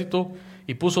ejército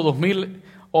y puso 2,000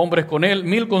 hombres con él,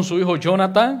 1,000 con su hijo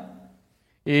Jonathan,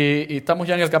 y estamos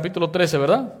ya en el capítulo 13,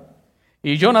 ¿verdad?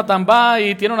 Y Jonathan va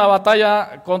y tiene una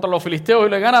batalla contra los filisteos y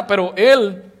le gana, pero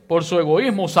él, por su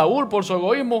egoísmo, Saúl, por su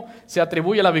egoísmo, se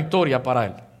atribuye la victoria para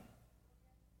él.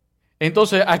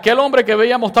 Entonces, aquel hombre que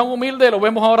veíamos tan humilde, lo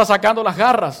vemos ahora sacando las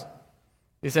garras.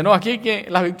 Dice, no, aquí que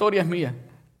la victoria es mía.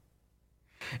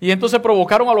 Y entonces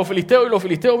provocaron a los filisteos y los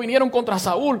filisteos vinieron contra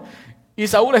Saúl. Y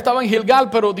Saúl estaba en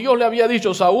Gilgal, pero Dios le había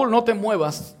dicho, Saúl, no te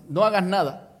muevas, no hagas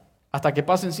nada, hasta que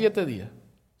pasen 7 días.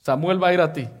 Samuel va a ir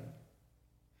a ti.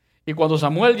 Y cuando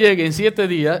Samuel llegue en 7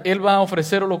 días, él va a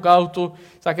ofrecer holocausto,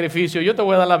 sacrificio, yo te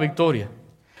voy a dar la victoria.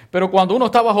 Pero cuando uno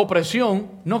está bajo presión,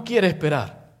 no quiere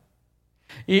esperar.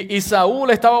 Y Saúl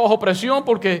estaba bajo presión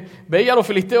porque veía a los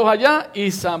filisteos allá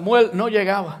y Samuel no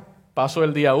llegaba. Pasó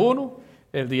el día 1,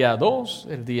 el día 2,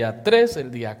 el día 3, el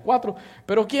día 4.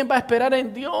 Pero ¿quién va a esperar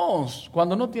en Dios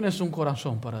cuando no tienes un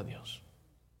corazón para Dios?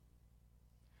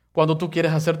 Cuando tú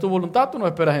quieres hacer tu voluntad, tú no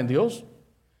esperas en Dios.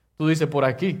 Tú dices, por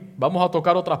aquí, vamos a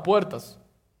tocar otras puertas.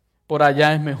 Por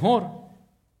allá es mejor.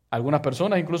 Algunas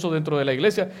personas, incluso dentro de la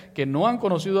iglesia, que no han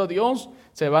conocido a Dios,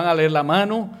 se van a leer la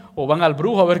mano o van al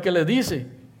brujo a ver qué les dice.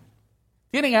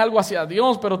 Tienen algo hacia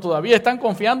Dios, pero todavía están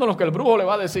confiando en lo que el brujo le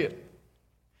va a decir.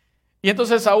 Y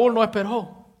entonces Saúl no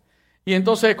esperó. Y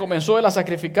entonces comenzó él a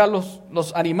sacrificar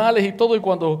los animales y todo. Y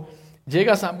cuando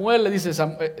llega Samuel, le dice,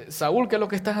 Saúl, ¿qué es lo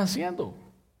que estás haciendo?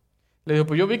 Le dijo,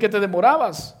 pues yo vi que te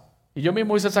demorabas y yo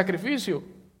mismo hice el sacrificio,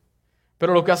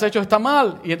 pero lo que has hecho está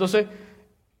mal. Y entonces,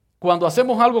 cuando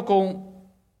hacemos algo con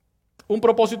un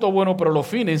propósito bueno, pero los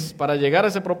fines para llegar a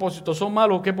ese propósito son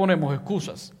malos, ¿qué ponemos?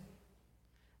 Excusas.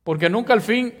 Porque nunca el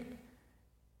fin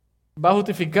va a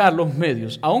justificar los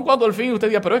medios. Aun cuando el fin usted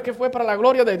diga, pero es que fue para la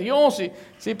gloria de Dios. Y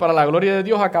sí, para la gloria de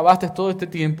Dios acabaste todo este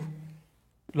tiempo.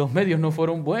 Los medios no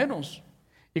fueron buenos.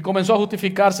 Y comenzó a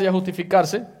justificarse y a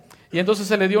justificarse. Y entonces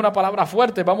se le dio una palabra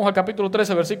fuerte. Vamos al capítulo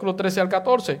 13, versículo 13 al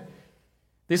 14.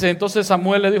 Dice, entonces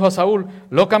Samuel le dijo a Saúl,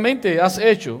 locamente has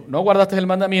hecho, ¿no guardaste el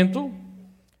mandamiento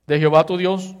de Jehová tu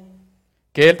Dios,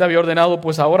 que él te había ordenado?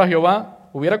 Pues ahora Jehová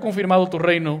hubiera confirmado tu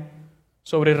reino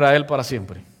sobre Israel para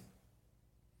siempre.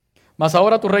 Mas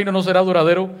ahora tu reino no será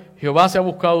duradero. Jehová se ha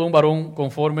buscado un varón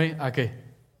conforme a ¿qué?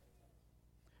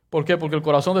 ¿Por qué? Porque el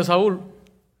corazón de Saúl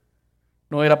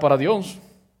no era para Dios,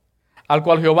 al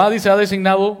cual Jehová dice ha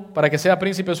designado para que sea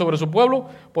príncipe sobre su pueblo,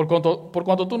 por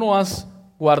cuanto tú no has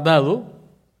guardado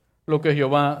lo que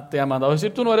Jehová te ha mandado. Es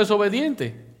decir, tú no eres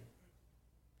obediente.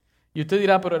 Y usted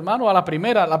dirá, pero hermano, la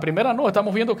primera no,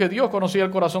 estamos viendo que Dios conocía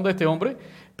el corazón de este hombre,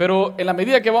 pero en la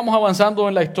medida que vamos avanzando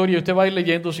en la historia, usted va a ir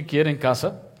leyendo si quiere en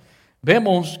casa,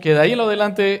 vemos que de ahí en lo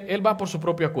adelante él va por su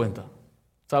propia cuenta.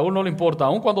 Saúl no le importa,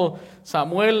 aun cuando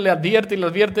Samuel le advierte y le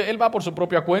advierte, él va por su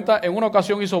propia cuenta. En una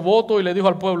ocasión hizo voto y le dijo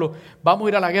al pueblo, vamos a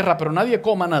ir a la guerra, pero nadie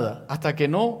coma nada hasta que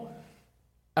no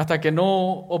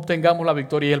obtengamos la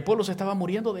victoria. Y el pueblo se estaba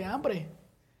muriendo de hambre.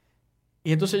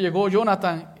 Y entonces llegó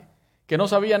Jonathan, que no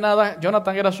sabía nada.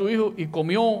 Jonathan era su hijo y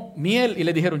comió miel y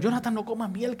le dijeron, Jonathan, no comas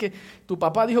miel, que tu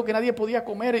papá dijo que nadie podía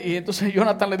comer. Y entonces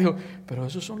Jonathan le dijo, pero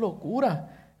eso son locuras.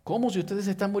 ¿Cómo si ustedes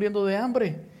se están muriendo de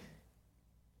hambre?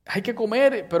 Hay que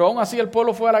comer, pero aún así el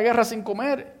pueblo fue a la guerra sin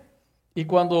comer. Y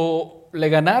cuando le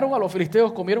ganaron a los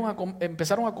filisteos,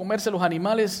 empezaron a comerse los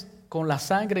animales con la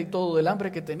sangre y todo del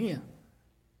hambre que tenía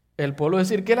el pueblo. Es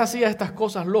decir, que él hacía estas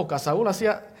cosas locas. Saúl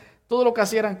hacía, todo lo que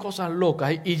hacía eran cosas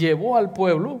locas y llevó al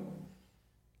pueblo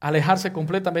a alejarse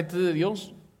completamente de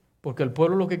Dios, porque el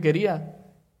pueblo lo que quería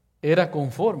era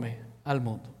conforme al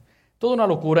mundo. Toda una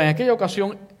locura. En aquella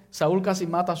ocasión Saúl casi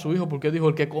mata a su hijo porque dijo,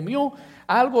 el que comió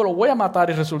algo lo voy a matar,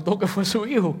 y resultó que fue su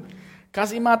hijo.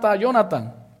 Casi mata a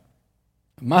Jonathan.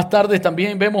 Más tarde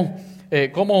también vemos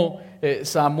cómo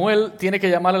Samuel tiene que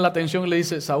llamarle la atención y le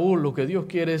dice, Saúl, lo que Dios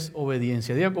quiere es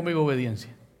obediencia. Diga conmigo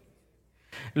obediencia.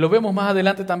 Lo vemos más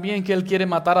adelante también que él quiere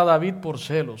matar a David por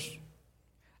celos.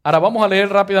 Ahora vamos a leer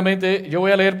rápidamente, yo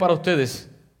voy a leer para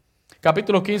ustedes.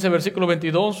 Capítulo 15, versículo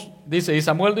 22, dice, y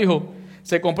Samuel dijo,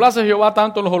 ¿se complace Jehová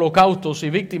tanto en los holocaustos y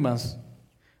víctimas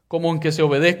como en que se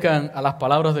obedezcan a las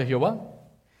palabras de Jehová?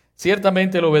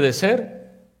 Ciertamente el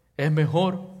obedecer es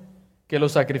mejor que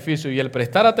los sacrificios y el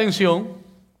prestar atención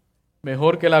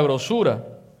mejor que la grosura.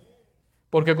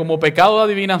 Porque como pecado de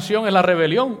adivinación es la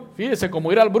rebelión. Fíjese,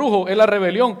 como ir al brujo es la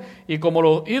rebelión. Y como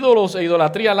los ídolos e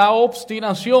idolatría la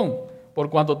obstinación. Por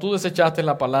cuanto tú desechaste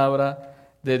la palabra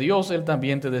de Dios, Él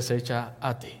también te desecha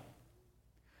a ti.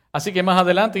 Así que más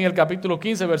adelante en el capítulo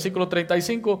 15, versículo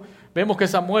 35, vemos que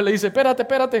Samuel le dice, espérate,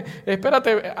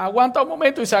 aguanta un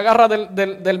momento, y se agarra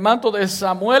del manto de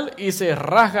Samuel y se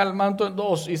raja el manto en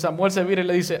dos. Y Samuel se vira y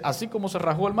le dice, así como se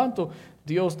rajó el manto,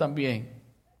 Dios también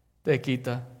te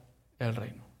quita el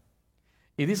reino.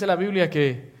 Y dice la Biblia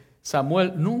que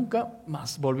Samuel nunca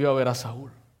más volvió a ver a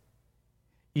Saúl.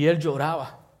 Y él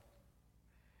lloraba.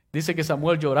 Dice que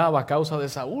Samuel lloraba a causa de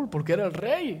Saúl, porque era el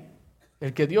rey,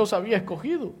 el que Dios había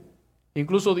escogido.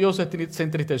 Incluso Dios se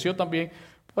entristeció también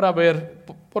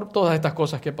por todas estas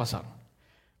cosas que pasaron.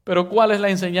 Pero ¿cuál es la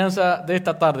enseñanza de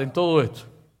esta tarde en todo esto?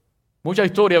 Mucha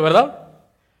historia, ¿verdad?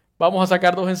 Vamos a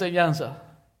sacar dos enseñanzas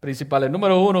principales.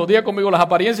 Número uno, diga conmigo, las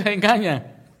apariencias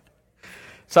engañan.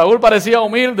 Saúl parecía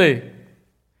humilde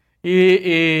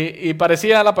y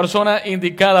parecía la persona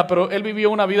indicada, pero él vivió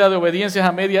una vida de obediencias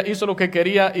a media, hizo lo que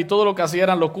quería y todo lo que hacía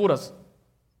eran locuras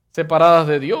separadas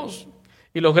de Dios.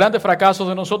 Y los grandes fracasos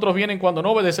de nosotros vienen cuando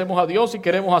no obedecemos a Dios y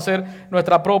queremos hacer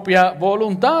nuestra propia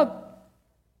voluntad.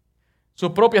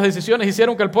 Sus propias decisiones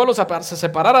hicieron que el pueblo se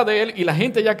separara de él y la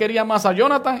gente ya quería más a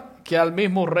Jonathan que al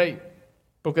mismo rey.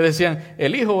 Porque decían,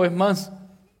 el hijo es más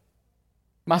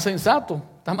sensato,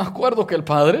 está más cuerdo que el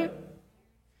padre.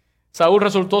 Saúl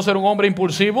resultó ser un hombre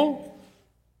impulsivo,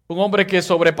 un hombre que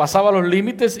sobrepasaba los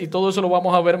límites, y todo eso lo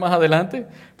vamos a ver más adelante.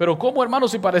 Pero ¿cómo, hermano?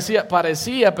 Si parecía,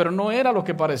 pero no era lo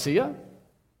que parecía.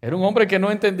 Era un hombre que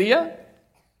no entendía.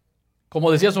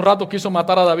 Como decía hace un rato, quiso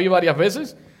matar a David varias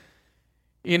veces.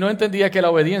 y no entendía que la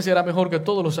obediencia era mejor que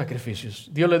todos los sacrificios.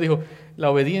 Dios le dijo, la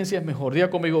obediencia es mejor. Diga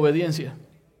conmigo, obediencia.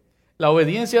 La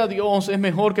obediencia a Dios es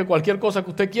mejor que cualquier cosa que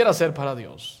usted quiera hacer para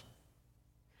Dios.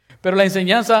 Pero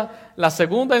la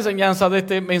segunda enseñanza de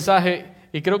este mensaje,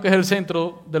 y creo que es el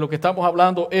centro de lo que estamos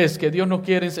hablando, es que Dios nos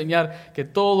quiere enseñar que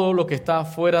todo lo que está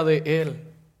fuera de Él,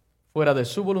 fuera de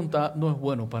su voluntad, no es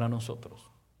bueno para nosotros.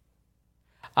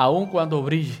 Aun cuando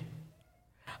brille,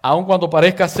 aun cuando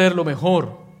parezca ser lo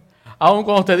mejor, aun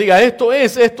cuando usted diga esto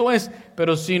es,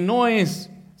 pero si no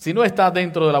está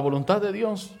dentro de la voluntad de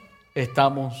Dios,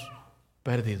 estamos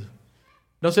perdidos.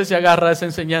 No sé si agarra esa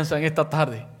enseñanza en esta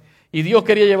tarde. Y Dios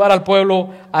quería llevar al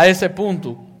pueblo a ese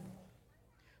punto.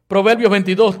 Proverbios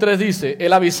 22:3 dice,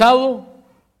 el avisado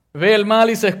ve el mal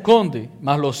y se esconde,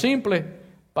 mas los simples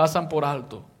pasan por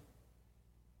alto.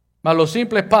 Mas los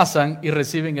simples pasan y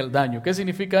reciben el daño. ¿Qué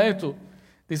significa esto?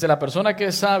 Dice, la persona que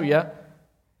es sabia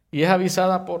y es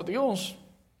avisada por Dios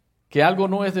que algo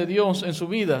no es de Dios en su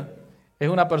vida, es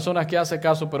una persona que hace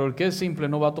caso, pero el que es simple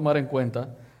no va a tomar en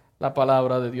cuenta la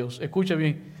palabra de Dios. Escuche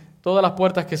bien, todas las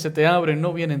puertas que se te abren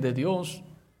no vienen de Dios.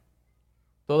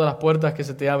 Todas las puertas que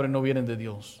se te abren no vienen de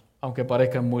Dios, aunque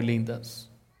parezcan muy lindas.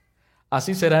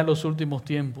 Así será en los últimos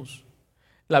tiempos.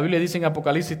 La Biblia dice en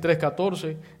Apocalipsis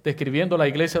 3:14, describiendo la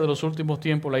iglesia de los últimos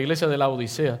tiempos, la iglesia de la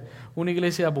Odisea, una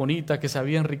iglesia bonita que se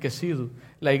había enriquecido,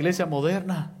 la iglesia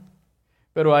moderna.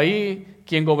 Pero ahí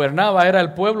quien gobernaba era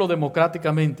el pueblo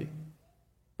democráticamente,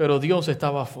 pero Dios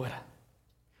estaba afuera.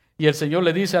 Y el Señor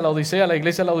le dice a la Odisea, a la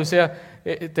iglesia de la Odisea,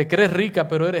 te crees rica,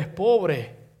 pero eres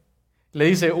pobre. Le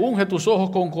dice, unge tus ojos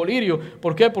con colirio.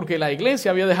 ¿Por qué? Porque la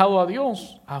iglesia había dejado a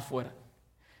Dios afuera.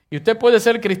 Y usted puede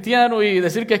ser cristiano y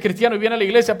decir que es cristiano y viene a la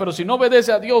iglesia, pero si no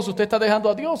obedece a Dios, usted está dejando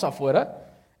a Dios afuera,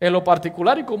 en lo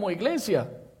particular y como iglesia.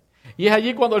 Y es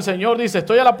allí cuando el Señor dice,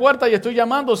 estoy a la puerta y estoy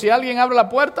llamando. Si alguien abre la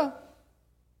puerta,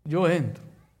 yo entro.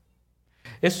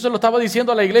 Eso se lo estaba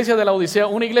diciendo a la iglesia de la Odisea,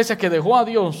 una iglesia que dejó a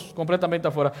Dios completamente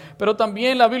afuera. Pero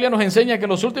también la Biblia nos enseña que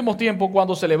en los últimos tiempos,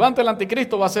 cuando se levante el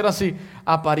anticristo, va a ser así,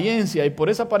 apariencia, y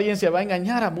por esa apariencia va a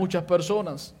engañar a muchas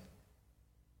personas.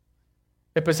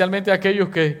 Especialmente aquellos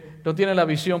que no tienen la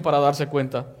visión para darse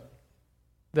cuenta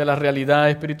de la realidad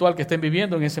espiritual que estén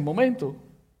viviendo en ese momento.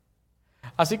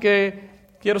 Así que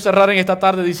quiero cerrar en esta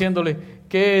tarde diciéndole,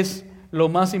 ¿qué es lo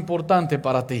más importante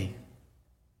para ti?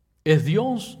 ¿Es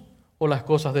Dios o las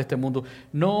cosas de este mundo?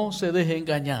 No se deje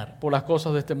engañar por las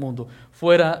cosas de este mundo.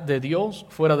 Fuera de Dios,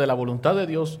 fuera de la voluntad de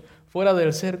Dios, fuera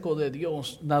del cerco de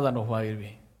Dios, nada nos va a ir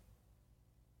bien.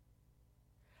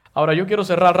 Ahora yo quiero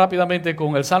cerrar rápidamente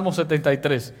con el Salmo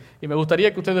 73 y me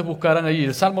gustaría que ustedes buscaran allí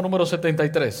el Salmo número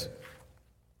 73.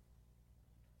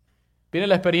 Viene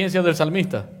la experiencia del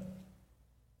salmista.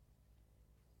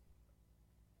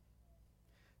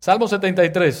 Salmo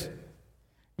 73.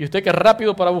 Y usted que es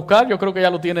rápido para buscar, yo creo que ya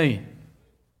lo tiene ahí.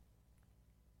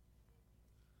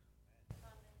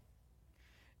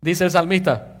 Dice el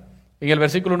salmista en el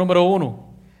versículo número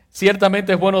 1,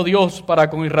 ciertamente es bueno Dios para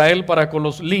con Israel, para con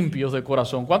los limpios de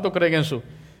corazón. ¿Cuánto creen en eso?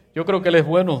 Yo creo que Él es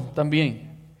bueno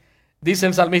también. Dice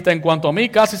el salmista, en cuanto a mí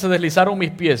casi se deslizaron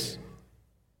mis pies,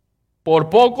 por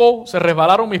poco se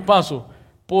resbalaron mis pasos.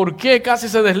 ¿Por qué casi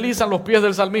se deslizan los pies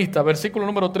del salmista? Versículo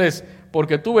número 3,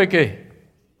 porque tuve ¿qué?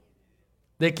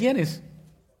 ¿De quiénes?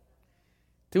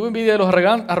 Tuve envidia de los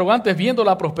arrogantes viendo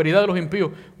la prosperidad de los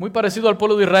impíos. Muy parecido al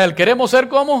pueblo de Israel. ¿Queremos ser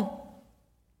como?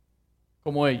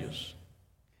 Como ellos.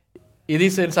 Y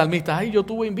dice el salmista, ay, yo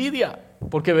tuve envidia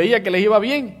porque veía que les iba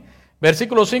bien.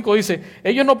 Versículo 5 dice,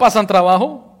 ellos no pasan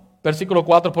trabajo. Versículo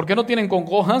 4, ¿por qué no tienen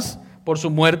congojas por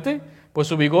su muerte? Pues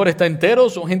su vigor está entero,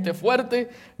 son gente fuerte,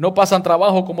 no pasan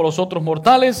trabajo como los otros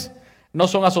mortales, no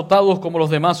son azotados como los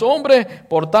demás hombres,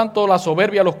 por tanto la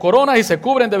soberbia los corona y se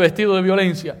cubren de vestido de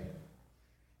violencia.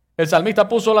 El salmista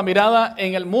puso la mirada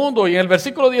en el mundo y en el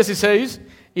versículo 16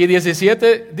 y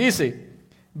 17 dice,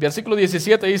 versículo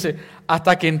 17 dice,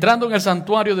 hasta que entrando en el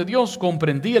santuario de Dios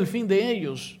comprendí el fin de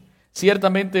ellos.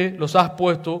 Ciertamente los has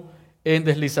puesto en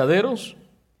deslizaderos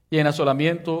y en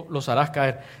asolamiento los harás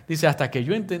caer. Dice, hasta que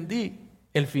yo entendí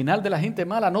el final de la gente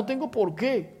mala, no tengo por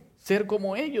qué ser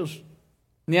como ellos,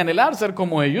 ni anhelar ser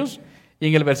como ellos. Y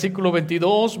en el versículo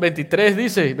 22, 23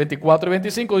 dice, 24 y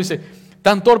 25 dice,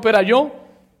 tan torpe era yo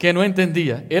que no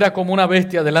entendía, era como una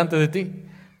bestia delante de ti.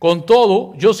 Con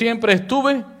todo, yo siempre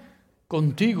estuve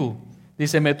contigo.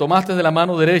 Dice, me tomaste de la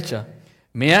mano derecha,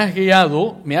 me has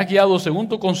guiado según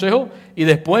tu consejo y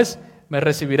después me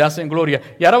recibirás en gloria.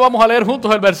 Y ahora vamos a leer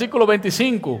juntos el versículo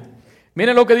 25.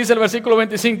 Miren lo que dice el versículo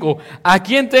 25. ¿A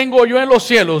quién tengo yo en los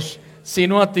cielos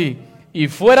sino a ti? Y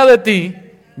fuera de ti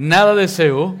nada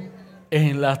deseo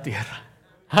en la tierra.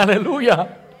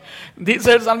 Aleluya.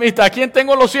 Dice el salmista, ¿a quién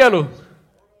tengo en los cielos?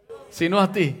 sino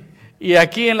a ti. Y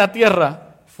aquí en la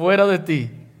tierra, fuera de ti,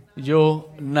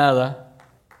 yo nada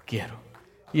quiero.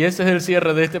 Y ese es el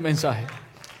cierre de este mensaje.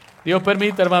 Dios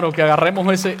permite, hermano, que agarremos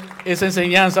esa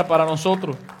enseñanza para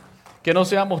nosotros, que no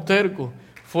seamos tercos.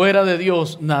 Fuera de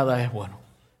Dios nada es bueno.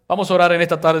 Vamos a orar en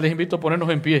esta tarde. Les invito a ponernos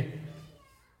en pie.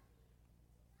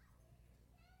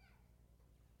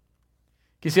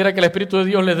 Quisiera que el Espíritu de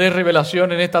Dios les dé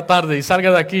revelación en esta tarde y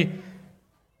salga de aquí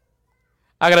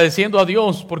agradeciendo a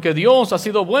Dios, porque Dios ha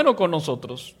sido bueno con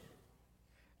nosotros.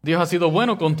 Dios ha sido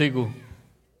bueno contigo.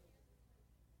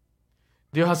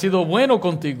 Dios ha sido bueno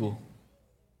contigo.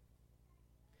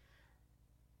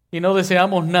 Y no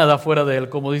deseamos nada fuera de Él,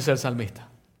 como dice el salmista.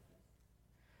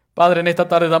 Padre, en esta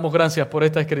tarde damos gracias por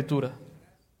esta escritura.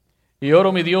 Y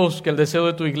oro, mi Dios, que el deseo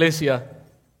de tu iglesia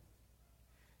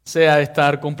sea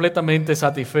estar completamente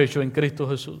satisfecho en Cristo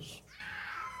Jesús.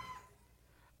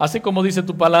 Así como dice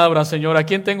tu palabra, Señor, ¿a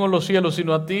quién tengo en los cielos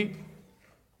sino a ti?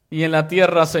 Y en la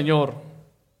tierra, Señor,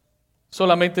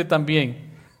 solamente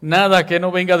también. Nada que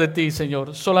no venga de ti,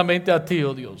 Señor, solamente a ti,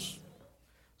 oh Dios.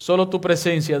 Solo tu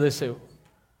presencia deseo.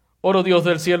 Oro, Dios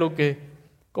del cielo, que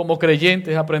como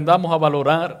creyentes aprendamos a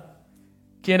valorar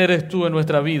quién eres tú en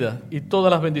nuestra vida y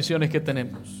todas las bendiciones que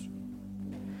tenemos.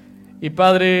 Y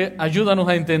Padre, ayúdanos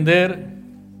a entender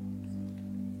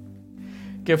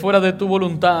que fuera de tu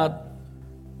voluntad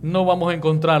no vamos a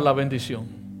encontrar la bendición.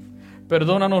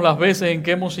 Perdónanos las veces en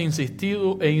que hemos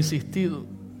insistido e insistido.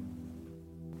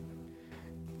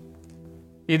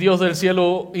 Y Dios del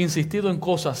cielo, insistido en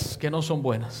cosas que no son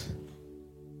buenas.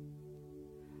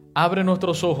 Abre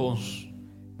nuestros ojos,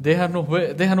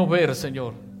 déjanos ver,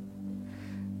 Señor,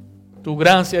 tu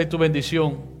gracia y tu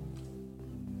bendición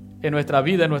en nuestra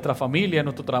vida, en nuestra familia, en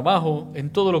nuestro trabajo, en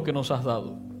todo lo que nos has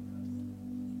dado.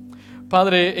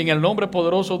 Padre, en el nombre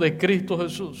poderoso de Cristo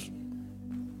Jesús,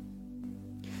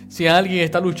 si alguien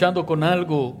está luchando con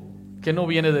algo que no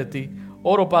viene de ti,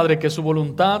 oro, Padre, que su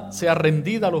voluntad sea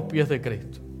rendida a los pies de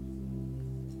Cristo.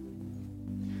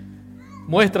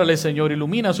 Muéstrale, Señor,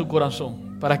 ilumina su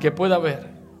corazón para que pueda ver.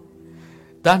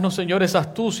 Danos, Señor, esa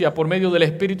astucia por medio del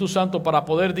Espíritu Santo para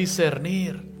poder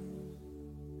discernir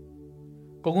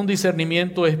con un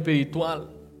discernimiento espiritual.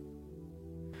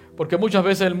 Porque muchas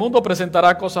veces el mundo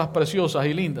presentará cosas preciosas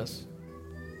y lindas.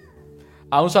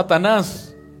 Aún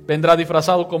Satanás vendrá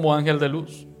disfrazado como ángel de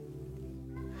luz.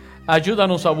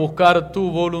 Ayúdanos a buscar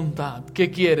tu voluntad. ¿Qué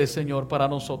quieres, Señor, para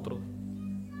nosotros?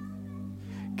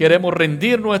 Queremos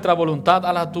rendir nuestra voluntad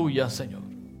a la tuya, Señor.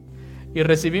 Y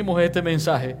recibimos este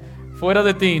mensaje. Fuera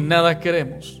de ti nada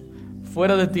queremos.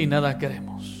 Fuera de ti nada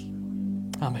queremos.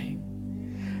 Amén.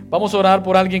 Vamos a orar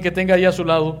por alguien que tenga ahí a su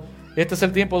lado. Este es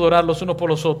el tiempo de orar los unos por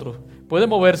los otros. Puede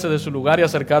moverse de su lugar y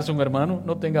acercarse a un hermano.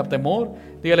 No tenga temor.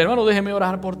 Dígale, hermano, déjeme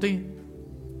orar por ti.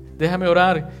 Déjame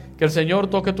orar. Que el Señor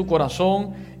toque tu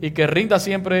corazón y que rinda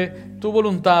siempre tu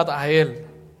voluntad a Él.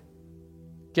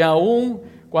 Que aún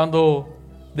cuando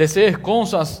desees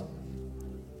cosas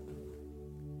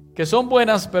que son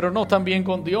buenas pero no están bien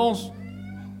con Dios,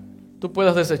 tú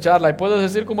puedas desecharla y puedes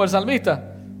decir como el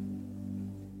salmista: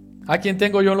 ¿a quién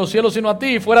tengo yo en los cielos sino a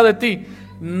ti? Y fuera de ti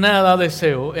nada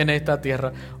deseo en esta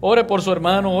tierra. Ore por su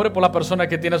hermano, ore por la persona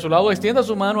que tiene a su lado, extienda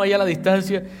su mano ahí a la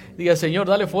distancia, diga: Señor,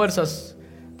 dale fuerzas,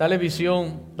 dale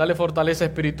visión, dale fortaleza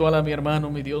espiritual a mi hermano,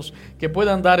 mi Dios, que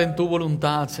pueda andar en tu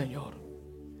voluntad, Señor.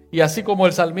 Y así como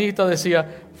el salmista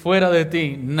decía: fuera de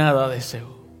ti nada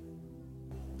deseo.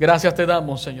 Gracias te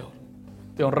damos, Señor.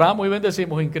 Te honramos y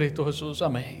bendecimos en Cristo Jesús.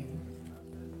 Amén.